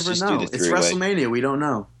can always just do the 3-way. It's WrestleMania. We don't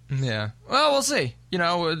know. Yeah. Well, we'll see.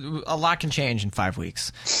 A lot can change in 5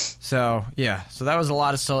 weeks. So yeah. So that was a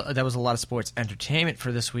lot of sports entertainment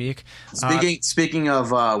for this week. Speaking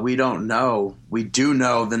of, we don't know. We do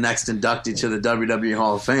know the next inductee to the WWE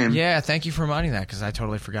Hall of Fame. Yeah. Thank you for reminding that because I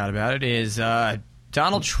totally forgot about it. Is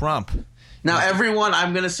Donald Trump Now,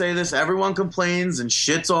 I'm going to say this, everyone complains and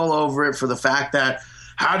shits all over it for the fact that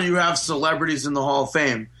how do you have celebrities in the Hall of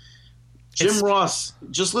Fame? Ross,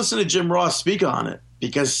 just listen to Jim Ross speak on it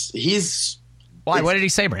because Why? What did he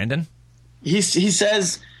say, Brandon? He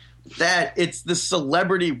says that it's the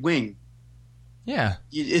celebrity wing. Yeah.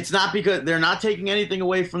 It's not because they're not taking anything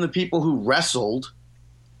away from the people who wrestled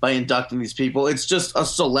by inducting these people. It's just a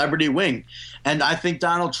celebrity wing. And I think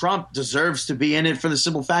Donald Trump deserves to be in it for the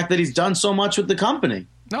simple fact that he's done so much with the company.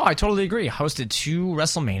 No, I totally agree. Hosted 2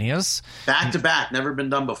 WrestleManias. Back to back. Never been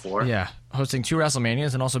done before. Yeah. Hosting 2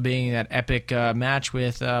 WrestleManias and also being in that epic match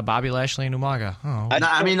with Bobby Lashley and Umaga. Oh.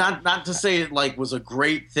 I mean, not to say it was a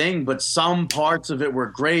great thing, but some parts of it were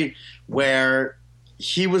great where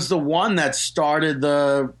he was the one that started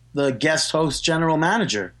the guest host general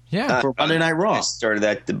manager. Yeah, for Monday Night Raw. Started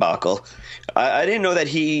that debacle. I didn't know that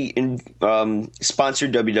he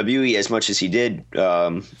sponsored WWE as much as he did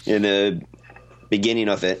in the beginning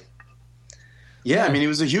of it. Yeah, I mean, he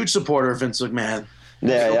was a huge supporter of Vince McMahon.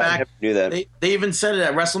 Yeah, I never knew that. They even said it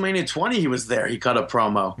at WrestleMania 20. He was there. He cut a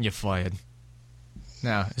promo. You're fired.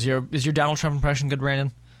 Now, is your Donald Trump impression good,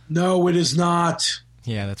 Brandon? No, it is not.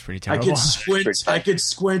 Yeah, that's pretty terrible. I could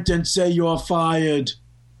squint and say you're fired.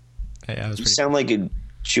 Yeah, you sound like a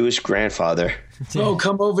Jewish grandfather. Oh,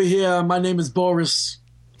 come over here. My name is Boris.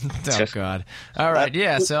 Oh God! All right,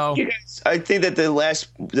 yeah. So I think that the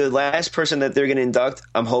last person that they're going to induct,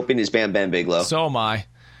 I'm hoping, is Bam Bam Bigelow. So am I.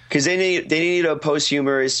 Because they need a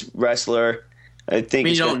posthumous wrestler. I think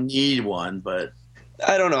you don't need one, but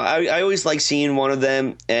I don't know. I always like seeing one of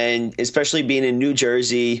them, and especially being in New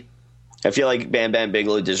Jersey, I feel like Bam Bam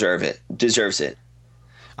Bigelow deserves it.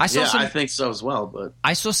 I think so as well. But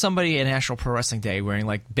I saw somebody at National Pro Wrestling Day wearing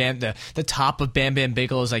like the top of Bam Bam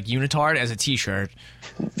Bigelow's like unitard as a T-shirt.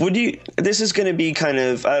 This is going to be kind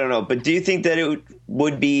of, I don't know, but do you think that it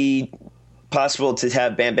would be possible to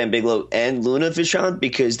have Bam Bam Bigelow and Luna Vachon,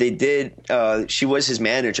 because they did? She was his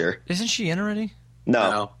manager. Isn't she in already?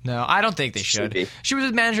 No, I don't think they should. She was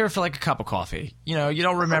his manager for like a cup of coffee. You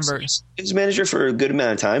don't remember. His manager for a good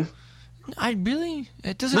amount of time.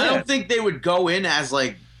 It doesn't. I don't think they would go in as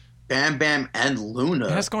like Bam Bam and Luna.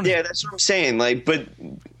 That's what I'm saying. Like, but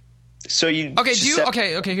so you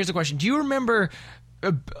okay? Here's the question: do you remember?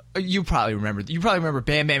 You probably remember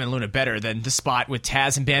Bam Bam and Luna better than the spot with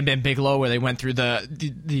Taz and Bam Bam Bigelow where they went through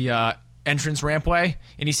the entrance rampway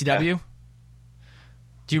in ECW. Yeah.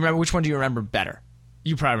 Do you remember which one? Do you remember better?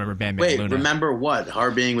 You probably remember Bam Bam. Wait, and Luna. Remember what? Her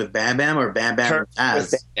being with Bam Bam or Bam Bam with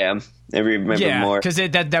Taz? Bam. I remember more. because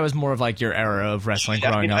that was more of like your era of wrestling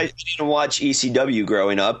growing up. I didn't watch ECW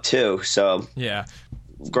growing up too, so yeah.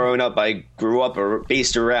 Growing up, I grew up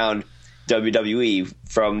based around WWE,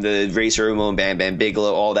 from the Razor Ramon, Bam Bam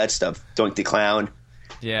Bigelow, all that stuff. Doink the Clown.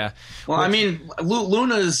 Yeah. Well, I mean,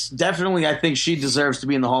 Luna's definitely, I think she deserves to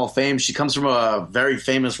be in the Hall of Fame. She comes from a very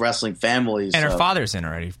famous wrestling family. And her father's in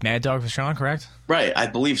already. Mad Dog Vachon, correct? Right. I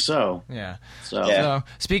believe so. Yeah. So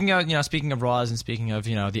speaking of Raws and speaking of,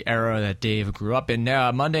 the era that Dave grew up in,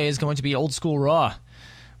 Monday is going to be Old School Raw,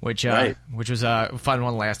 which was a fun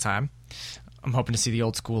one last time. I'm hoping to see the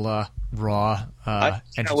Old School Raw.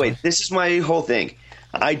 Wait, this is my whole thing.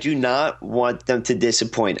 I do not want them to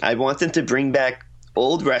disappoint. I want them to bring back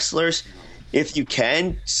old wrestlers. If you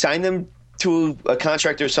can, sign them to a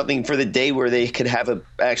contract or something for the day where they could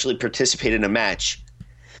actually participate in a match.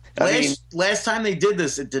 Last time they did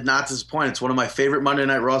this, it did not disappoint. It's one of my favorite Monday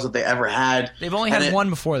Night Raws that they ever had. They've only had one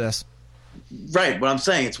before this. Right, but I'm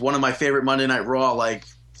saying it's one of my favorite Monday Night Raw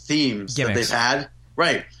themes that they've had.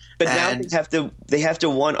 Right. But now they have to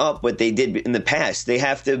one up what they did in the past. They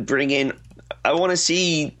have to bring in. I want to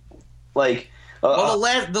see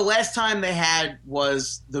the last time they had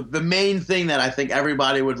was the main thing that I think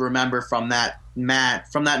everybody would remember from that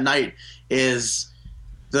night is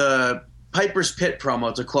the Piper's Pit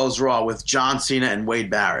promo to close Raw with John Cena and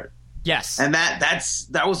Wade Barrett. Yes, and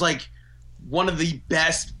that was like one of the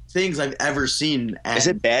best things I've ever seen. And is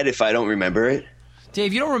it bad if I don't remember it?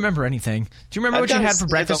 Dave, you don't remember anything. Do you remember what you had for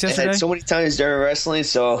breakfast yesterday? I had so many times during wrestling,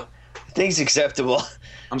 so I think it's acceptable.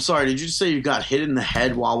 I'm sorry, did you say you got hit in the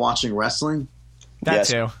head while watching wrestling? That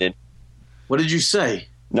too. I did. What did you say?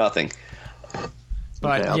 Nothing.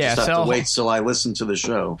 But I'll just have to wait till I listen to the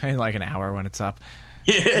show. In like an hour when it's up.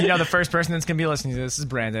 The first person that's going to be listening to this is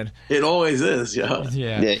Brandon. It always is,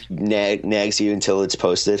 Yeah. Nags you until it's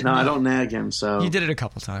posted. No, I don't nag him, so. You did it a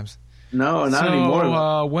couple times. No, not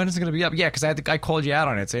anymore. When is it going to be up? Yeah, because I called you out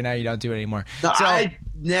on it, so now you don't do it anymore. No, I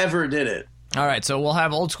never did it. All right, so we'll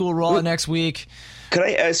have Old School Raw next week. Could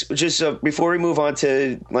I ask, just before we move on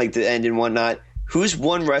to the end and whatnot, who's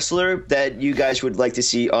one wrestler that you guys would like to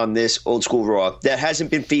see on this Old School Raw that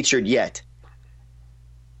hasn't been featured yet?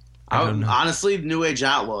 Honestly, New Age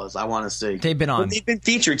Outlaws, I want to see. They've been on. Well, they've been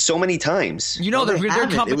featured so many times. You know, They their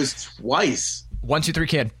haven't. company. It was twice. 1, 2, 3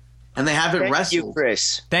 Kid. And they haven't Thank wrestled. you,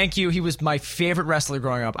 Chris. Thank you. He was my favorite wrestler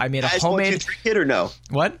growing up. I made a As homemade. 1, 2, 3 Kid or no?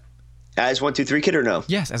 What? As 1, 2, 3 Kid or no?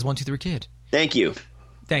 Yes, as 1, 2, 3 Kid. Thank you.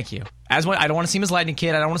 Thank you. As one, I don't want to see him as Lightning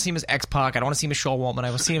Kid. I don't want to see him as X-Pac. I don't want to see him as Shaw Waltman. I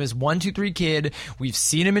want to see him as 1, 2, 3 Kid. We've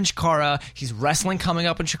seen him in Chikara. He's wrestling coming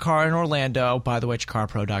up in Chikara in Orlando. By the way,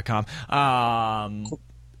 ChikaraPro.com.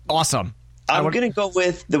 Awesome. I'm going to go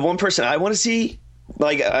with the one person I want to see.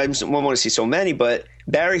 Like, I want to see so many, but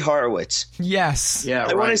Barry Horowitz. Yes. Yeah,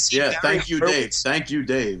 I wanna right. see Yeah, Barry thank you, Dave. Horowitz. Thank you,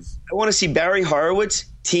 Dave. I want to see Barry Horowitz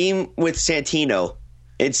team with Santino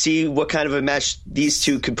and see what kind of a match these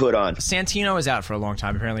two could put on. Santino is out for a long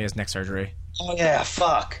time. Apparently, he has neck surgery. Oh, yeah,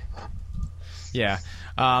 fuck. Yeah.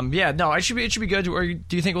 No, it should be good. Or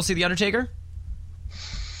do you think we'll see The Undertaker?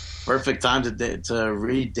 Perfect time to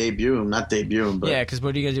re-debut him. Not debut him, but... Yeah, because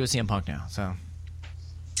what are you going to do with CM Punk now? So.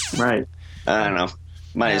 Right. I don't know.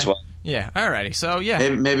 Might as well. Yeah, alrighty. So, yeah.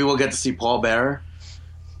 Maybe we'll get to see Paul Bearer.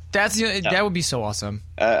 That would be so awesome.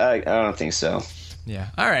 I don't think so. Yeah.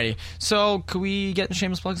 Alrighty. So, could we get in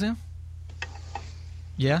shameless plugs now?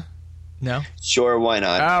 Yeah? No? Sure, why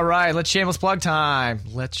not? All right, let's shameless plug time.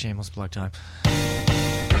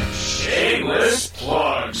 Shameless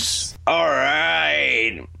plugs. All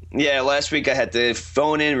right. Yeah, last week I had to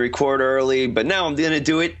phone in, record early, but now I'm going to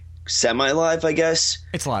do it semi-live, I guess.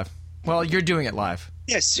 It's live. Well, you're doing it live.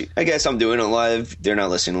 Yes, I guess I'm doing it live. They're not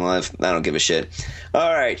listening live. I don't give a shit.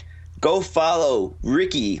 All right. Go follow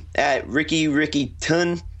Ricky at Ricky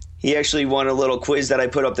Tun. He actually won a little quiz that I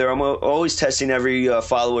put up there. I'm always testing every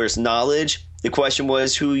follower's knowledge. The question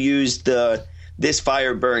was, who used This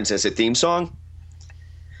Fire Burns as a theme song?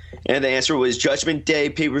 And the answer was Judgment Day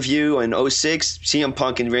pay-per-view in 06, CM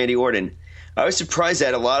Punk and Randy Orton. I was surprised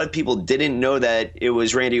that a lot of people didn't know that it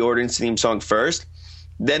was Randy Orton's theme song first.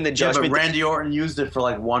 Then the Judgment but Randy Orton used it for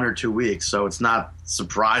like 1 or 2 weeks, so it's not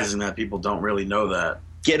surprising that people don't really know that.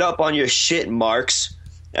 Get up on your shit, Marks.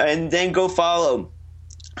 And then go follow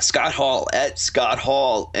Scott Hall at Scott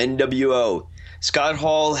Hall NWO. Scott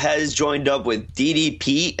Hall has joined up with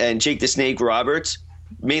DDP and Jake the Snake Roberts,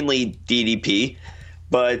 mainly DDP,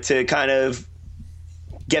 but to kind of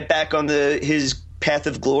get back on his path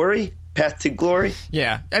to glory.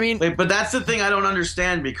 Yeah, I mean, but that's the thing I don't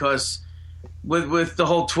understand, because with the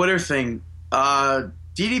whole Twitter thing,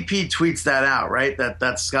 DDP tweets that out, right?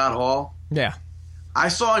 That's Scott Hall. Yeah. I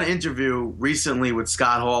saw an interview recently with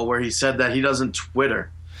Scott Hall where he said that he doesn't Twitter.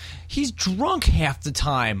 He's drunk half the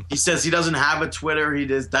time. He says he doesn't have a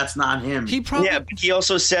Twitter. That's not him. Yeah, but he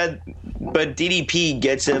also said, but DDP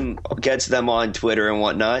gets them on Twitter and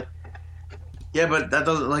whatnot. Yeah, but that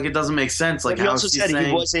doesn't make sense. Like, he also said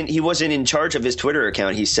he wasn't in charge of his Twitter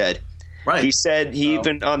account. He said, right. He said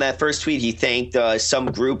even on that first tweet he thanked some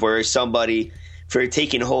group or somebody for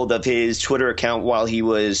taking hold of his Twitter account while he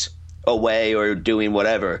was away or doing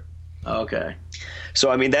whatever. Okay. So,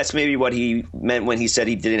 I mean, that's maybe what he meant when he said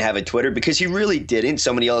he didn't have a Twitter, because he really didn't.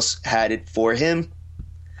 Somebody else had it for him.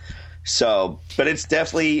 So, but it's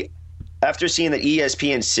definitely, after seeing the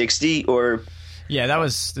ESPN 60 or... Yeah, that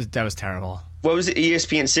was terrible. What was it,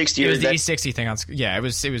 ESPN 60? It was the E60 thing on... Yeah, it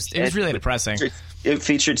was really depressing. It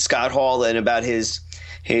featured Scott Hall and about his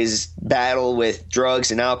battle with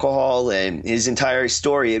drugs and alcohol and his entire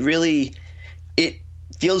story. It really...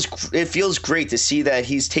 It feels great to see that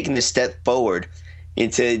he's taking a step forward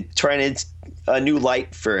into trying a new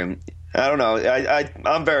light for him. I don't know.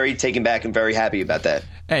 I'm very taken back and very happy about that.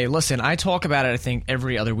 Hey, listen, I talk about it, I think,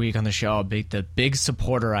 every other week on the show, the big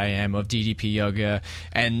supporter I am of DDP Yoga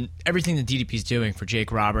and everything that DDP's doing for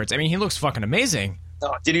Jake Roberts. I mean, he looks fucking amazing.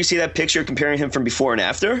 Oh, did you see that picture comparing him from before and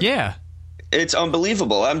after? Yeah. It's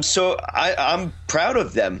unbelievable. I'm proud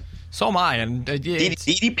of them. So am I. And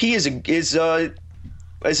DDP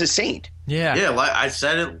is a saint. Yeah. Yeah, like I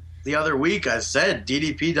said it the other week. I said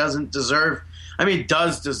DDP doesn't deserve... I mean,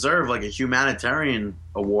 does deserve like a humanitarian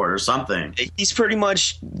award or something. He's pretty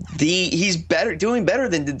much doing better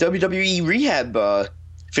than the WWE rehab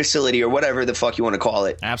facility or whatever the fuck you want to call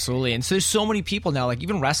it. Absolutely. And so there's so many people now, like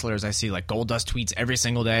even wrestlers I see, like Goldust tweets every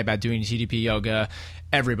single day about doing DDP yoga,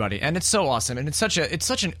 everybody. And it's so awesome. And it's such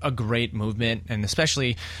a great movement, and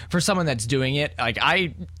especially for someone that's doing it. Like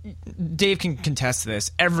Dave can contest this.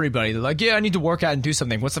 Everybody, they're like, yeah, I need to work out and do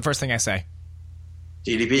something. What's the first thing I say?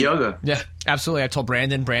 DDP yoga. Yeah, absolutely. I told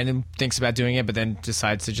Brandon. Brandon thinks about doing it, but then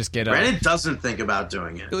decides to just get Brandon doesn't think about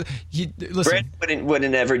doing it. Listen, Brandon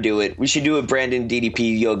wouldn't ever do it. We should do a Brandon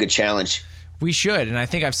DDP yoga challenge. We should, and I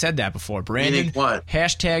think I've said that before. Brandon, what?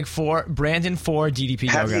 Hashtag for Brandon for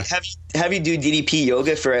DDP yoga. Have you do DDP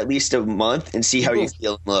yoga for at least a month and see how you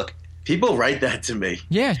feel and look. People write that to me.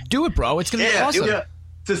 Yeah, do it, bro. It's gonna be awesome. Yeah,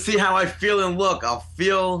 to see how I feel and look. I'll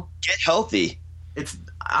feel Get healthy.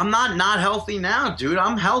 I'm not healthy now, dude.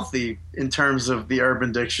 I'm healthy in terms of the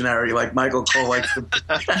Urban Dictionary, like Michael Cole likes to.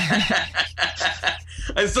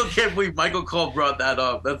 I still can't believe Michael Cole brought that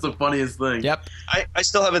up. That's the funniest thing. Yep. I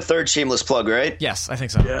still have a third shameless plug, right? Yes, I think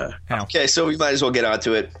so. Yeah. Okay, so we might as well get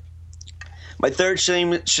onto it. My third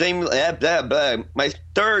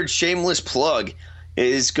shameless plug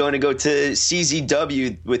is going to go to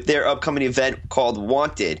CZW with their upcoming event called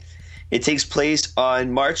Wanted. It takes place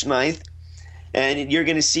on March 9th, and you're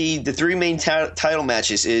going to see the three main title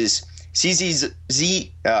matches is CZW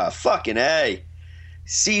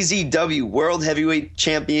World Heavyweight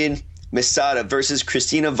Champion Masada versus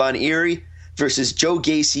Christina Von Eerie versus Joe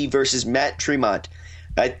Gacy versus Matt Tremont.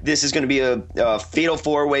 This is going to be a fatal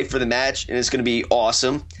four-way for the match, and it's going to be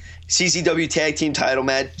awesome. CZW Tag Team title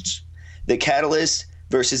match, The Catalyst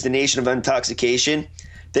versus the Nation of Intoxication.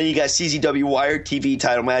 Then you got CZW Wired TV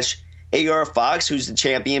title match, AR Fox, who's the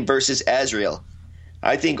champion, versus Azrael.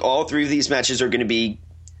 I think all three of these matches are going to be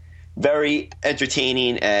very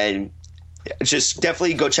entertaining, and just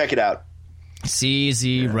definitely go check it out.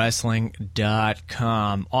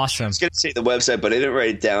 CZWrestling.com. Awesome. I was going to say the website, but I didn't write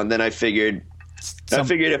it down. Then I figured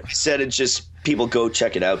if I said it, just people go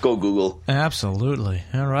check it out. Go Google. Absolutely.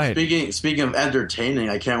 All right. Speaking of entertaining,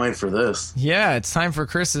 I can't wait for this. Yeah, it's time for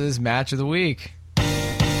Chris's Match of the Week.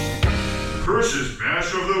 Chris's Match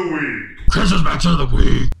of the Week. Chris's Match of the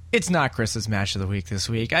Week. It's not Chris's Match of the Week this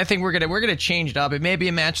week. I think we're gonna change it up. It may be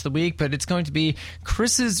a Match of the Week, but it's going to be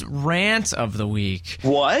Chris's Rant of the Week.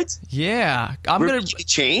 What? Yeah. We're going to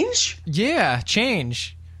change? Yeah,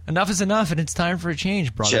 change. Enough is enough, and it's time for a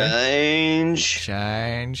change, brother.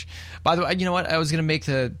 Change. By the way, you know what? I was going to make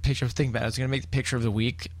the picture of the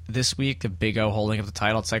week this week of Big O holding up the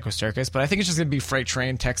title at Psycho Circus, but I think it's just going to be Freight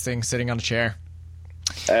Train texting, sitting on a chair.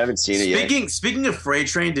 I haven't seen it yet. Speaking of Freight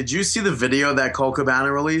Train, did you see the video that Cole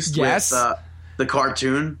Cabana released? Yes. With the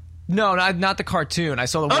cartoon? No, not the cartoon. I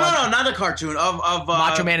saw the one. No, not the cartoon of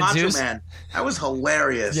Macho Man and Zeus. Man. That was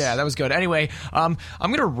hilarious. Yeah, that was good. Anyway, I'm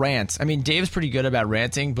gonna rant. I mean, Dave's pretty good about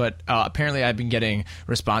ranting, but apparently I've been getting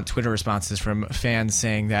Twitter responses from fans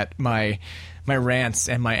saying that my rants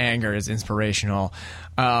and my anger is inspirational.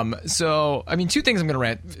 So I mean, two things I'm gonna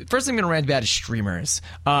rant. First thing I'm gonna rant about is streamers.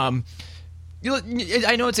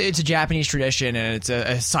 I know it's a Japanese tradition and it's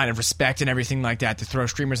a sign of respect and everything like that to throw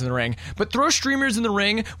streamers in the ring, but throw streamers in the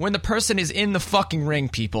ring when the person is in the fucking ring,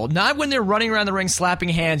 people. Not when they're running around the ring slapping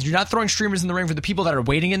hands. You're not throwing streamers in the ring for the people that are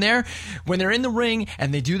waiting in there. When they're in the ring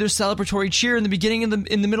and they do their celebratory cheer in the beginning in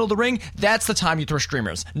the middle of the ring, that's the time you throw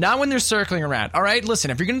streamers. Not when they're circling around. All right,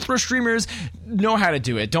 listen, if you're gonna throw streamers, know how to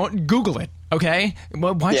do it. Don't Google it. Okay,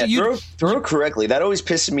 well, why don't you throw it correctly? That always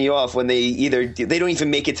pisses me off when they don't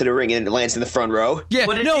even make it to the ring and it lands in the front row. Yeah,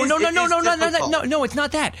 no, it's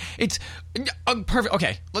not that. It's perfect.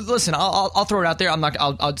 Okay, listen, I'll throw it out there.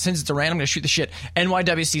 I'll since it's a rant, I'm going to shoot the shit.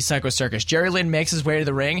 NYWC Psycho Circus. Jerry Lynn makes his way to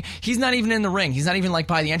the ring. He's not even in the ring. He's not even like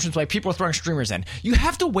by the entranceway. People are throwing streamers in. You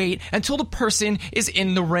have to wait until the person is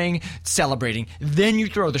in the ring celebrating. Then you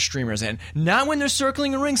throw the streamers in. Not when they're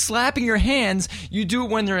circling the ring, slapping your hands. You do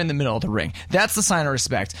it when they're in the middle of the ring. That's the sign of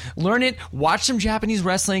respect. Learn it, watch some Japanese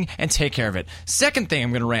wrestling, and take care of it. Second thing I'm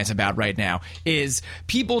going to rant about right now is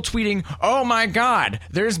people tweeting, oh my god,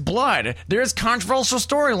 there's blood, there's controversial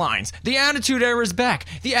storylines, the Attitude Era is back.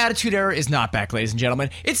 The Attitude Era is not back, ladies and gentlemen.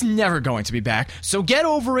 It's never going to be back. So get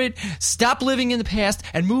over it, stop living in the past,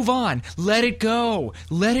 and move on. Let it go.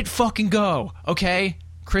 Let it fucking go. Okay?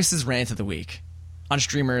 Chris's Rant of the Week on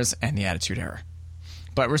streamers and the Attitude Era.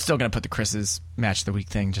 But we're still going to put the Chris's Match of the Week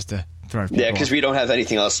thing just to throw people. Yeah, because we don't have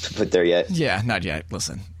anything else to put there yet. Yeah, not yet.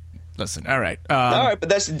 Listen. All right. All right, but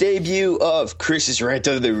that's the debut of Chris's Rant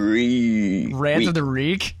of the Week. Rant of the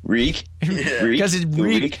Week? Reek? Because it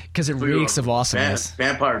reeks of awesomeness.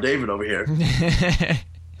 Vampire David over here.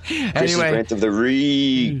 Chris's Rant of the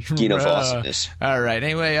Week of awesomeness. All right.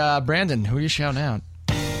 Anyway, Brandon, who are you shouting out?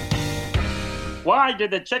 Why did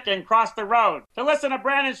the chicken cross the road? To listen to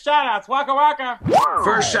Brandon's shoutouts, waka waka.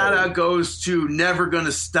 First shout out goes to Never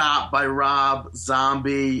Gonna Stop by Rob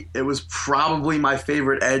Zombie. It was probably my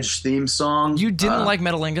favorite Edge theme song. You didn't like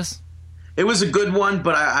Metalingus? It was a good one,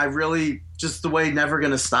 but I really, just the way Never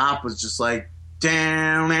Gonna Stop was just like,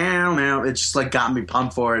 down. It just like got me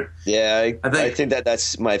pumped for it. Yeah, I think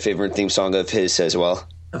that's my favorite theme song of his as well.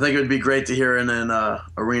 I think it would be great to hear it in an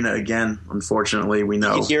arena again. Unfortunately, we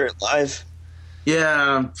know. You can hear it live.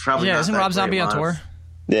 Yeah, probably. Yeah, not isn't that Rob Zombie great on live.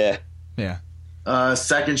 tour? Yeah.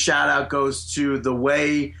 Second shout out goes to the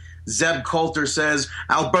way Zeb Coulter says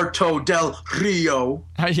Alberto Del Rio.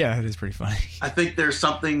 Yeah, it is pretty funny. I think there's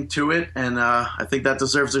something to it, and I think that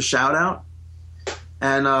deserves a shout out.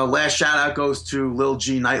 And last shout out goes to Lil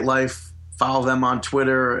G Nightlife. Follow them on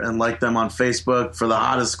Twitter and like them on Facebook for the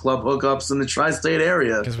hottest club hookups in the tri-state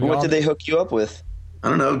area. What did they hook you up with? I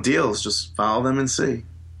don't know, deals. Just follow them and see.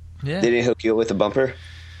 Yeah. Did they hook you up with a bumper?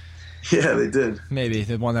 Yeah, they did. Maybe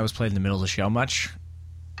the one that was played in the middle of the show much.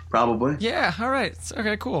 Probably. Yeah, all right.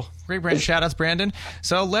 Okay, cool. Great, Brandon. Shout-outs, Brandon.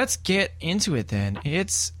 So let's get into it then.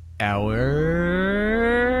 It's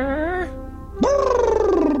our...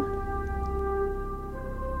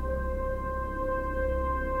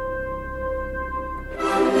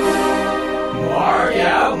 Mark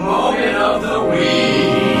Out Moment of the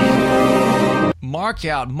Week. Mark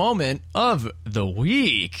Out Moment of the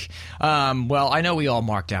Week. Well, I know we all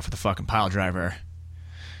marked out for the fucking pile driver.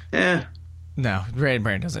 Yeah. No,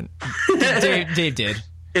 Brandon doesn't. Dave did.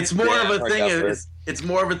 It's more of a thing. It's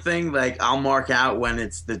more of a thing. Like I'll mark out when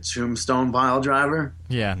it's the tombstone pile driver.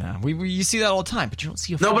 Yeah, no, you see that all the time, but you don't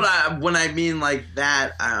see. No, but when I mean like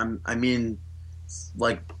that, I mean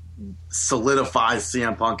like solidifies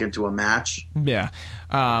CM Punk into a match. Yeah.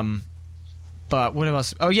 But what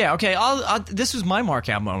else? Oh yeah, okay. This was my mark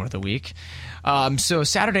out moment of the week. So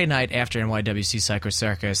Saturday night after NYWC Psycho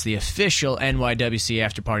Circus, the official NYWC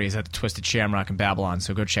after party is at the Twisted Shamrock in Babylon.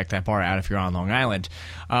 So go check that bar out if you're on Long Island.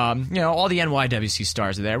 All the NYWC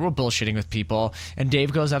stars are there. We're bullshitting with people, and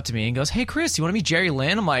Dave goes up to me and goes, "Hey Chris, you want to meet Jerry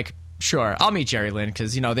Lynn?" I'm like, sure, I'll meet Jerry Lynn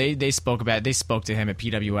because they spoke to him at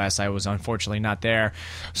PWS. I was unfortunately not there,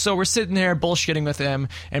 so we're sitting there bullshitting with him,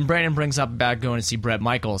 and Brandon brings up about going to see Bret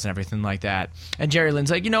Michaels and everything like that. And Jerry Lynn's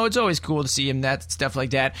like, it's always cool to see him, that stuff like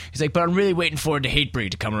that. He's like, but I'm really waiting forward to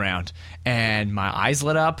Hatebreed to come around. And my eyes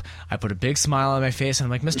lit up. I put a big smile on my face, and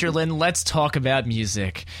I'm like, Mr. Lynn, let's talk about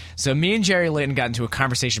music. So me and Jerry Lynn got into a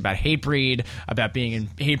conversation about Hatebreed, about being in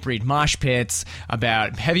Hatebreed mosh pits,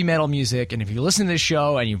 about heavy metal music. And if you listen to this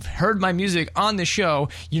show and you've heard my music on the show,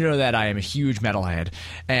 you know that I am a huge metalhead.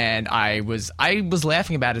 And I was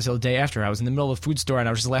laughing about it until the day after. I was in the middle of a food store and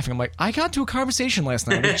I was just laughing. I'm like, I got into a conversation last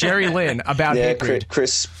night with Jerry Lynn about Hatebreed.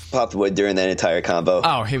 Chris popped wood during that entire combo.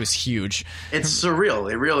 Oh, it was huge. It's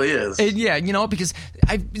surreal. It really is. Because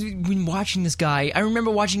I've been watching this guy. I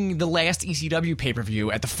remember watching the last ECW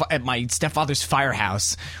pay-per-view at my stepfather's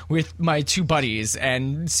firehouse with my two buddies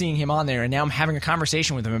and seeing him on there. And now I'm having a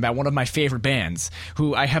conversation with him about one of my favorite bands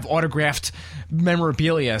who I have autographed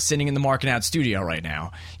memorabilia sitting in the Markin Out studio right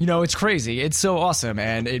now. It's crazy. It's so awesome.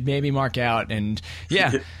 And it made me mark out. And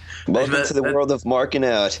yeah. Welcome to the world of Markin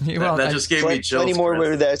Out. That just gave me chills. Plenty more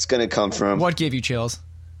where that's going to come from. What gave you chills?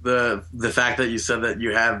 The fact that you said that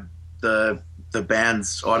you have the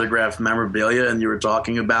band's autographed memorabilia and you were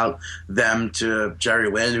talking about them to Jerry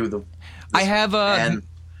Lynn,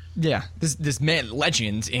 this man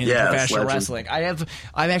legend in professional wrestling. I've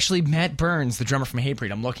actually met Burns, the drummer from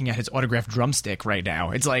Hatebreed. I'm looking at his autographed drumstick right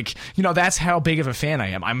now. It's like, that's how big of a fan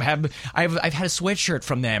I am. I've had a sweatshirt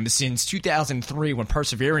from them since 2003 when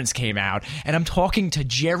Perseverance came out, and I'm talking to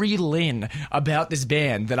Jerry Lynn about this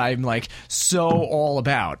band that I'm like so all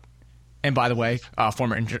about. And by the way,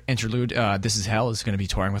 former interlude, This Is Hell is going to be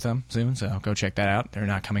touring with them soon, so go check that out. They're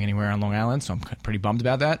not coming anywhere on Long Island, so I'm pretty bummed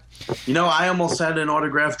about that. I almost had an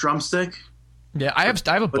autographed drumstick. Yeah, I have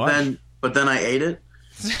a bunch. But then I ate it.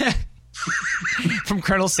 From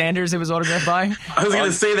Colonel Sanders, it was autographed by? I was going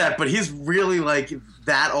to say that, but he's really like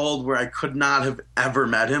that old where I could not have ever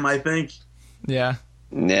met him, I think. Yeah.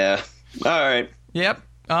 Yeah. All right. Yep.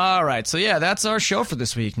 All right, so yeah, that's our show for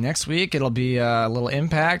this week. Next week, it'll be a little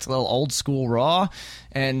Impact, a little old school Raw,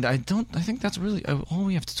 and I think that's really all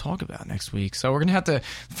we have to talk about next week. So we're gonna have to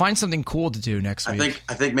find something cool to do next week.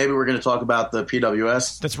 I think maybe we're gonna talk about the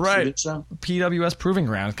PWS. That's right. PWS Proving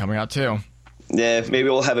Ground coming out too. Yeah, maybe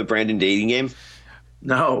we'll have a Brandon dating game.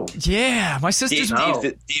 No. Yeah, my sister's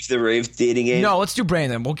Dave the Rave dating game. No, let's do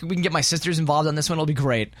Brandon. We can get my sisters involved on this one. It'll be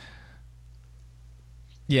great.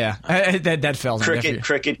 Yeah, that fell.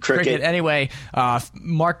 Cricket. Anyway,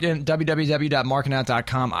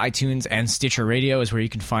 www.markinout.com, iTunes, and Stitcher Radio is where you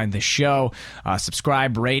can find the show.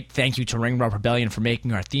 Subscribe, rate. Thank you to Ring Rope Rebellion for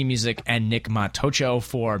making our theme music, and Nick Matocho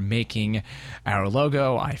for making our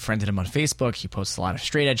logo. I friended him on Facebook. He posts a lot of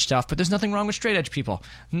straight edge stuff, but there's nothing wrong with straight edge people.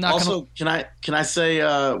 Can I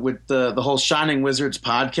say with the whole Shining Wizards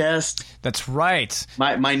podcast? That's right.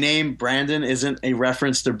 My name Brandon isn't a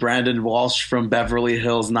reference to Brandon Walsh from Beverly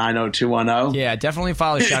Hills Mills 90210. Yeah, definitely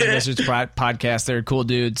follow Shouting Wizards podcast. They're cool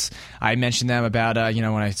dudes. I mentioned them about, when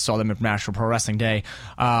I saw them at National Pro Wrestling Day.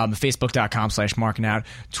 Facebook.com/markingout,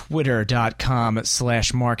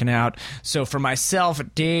 Twitter.com/markingout. So for myself,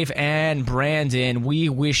 Dave, and Brandon, we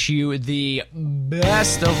wish you the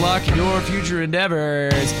best of luck in your future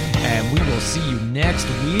endeavors, and we will see you next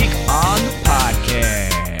week on the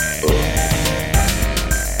podcast.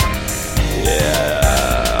 Yeah.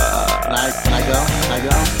 Can I go?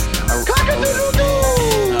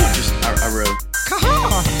 Cock-a-doodle-doo! Just I wrote.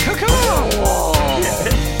 Caw-caw! Caw-caw!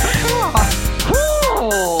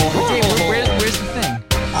 Dave, where's the thing?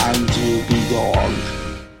 I'm Droopy Dog.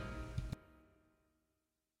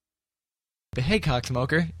 But hey,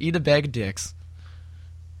 cocksmoker, eat a bag of dicks.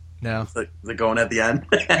 No. Is it going at the end?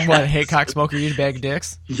 What? Hey, cocksmoker, eat a bag of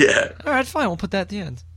dicks? Yeah. All right, fine. We'll put that at the end.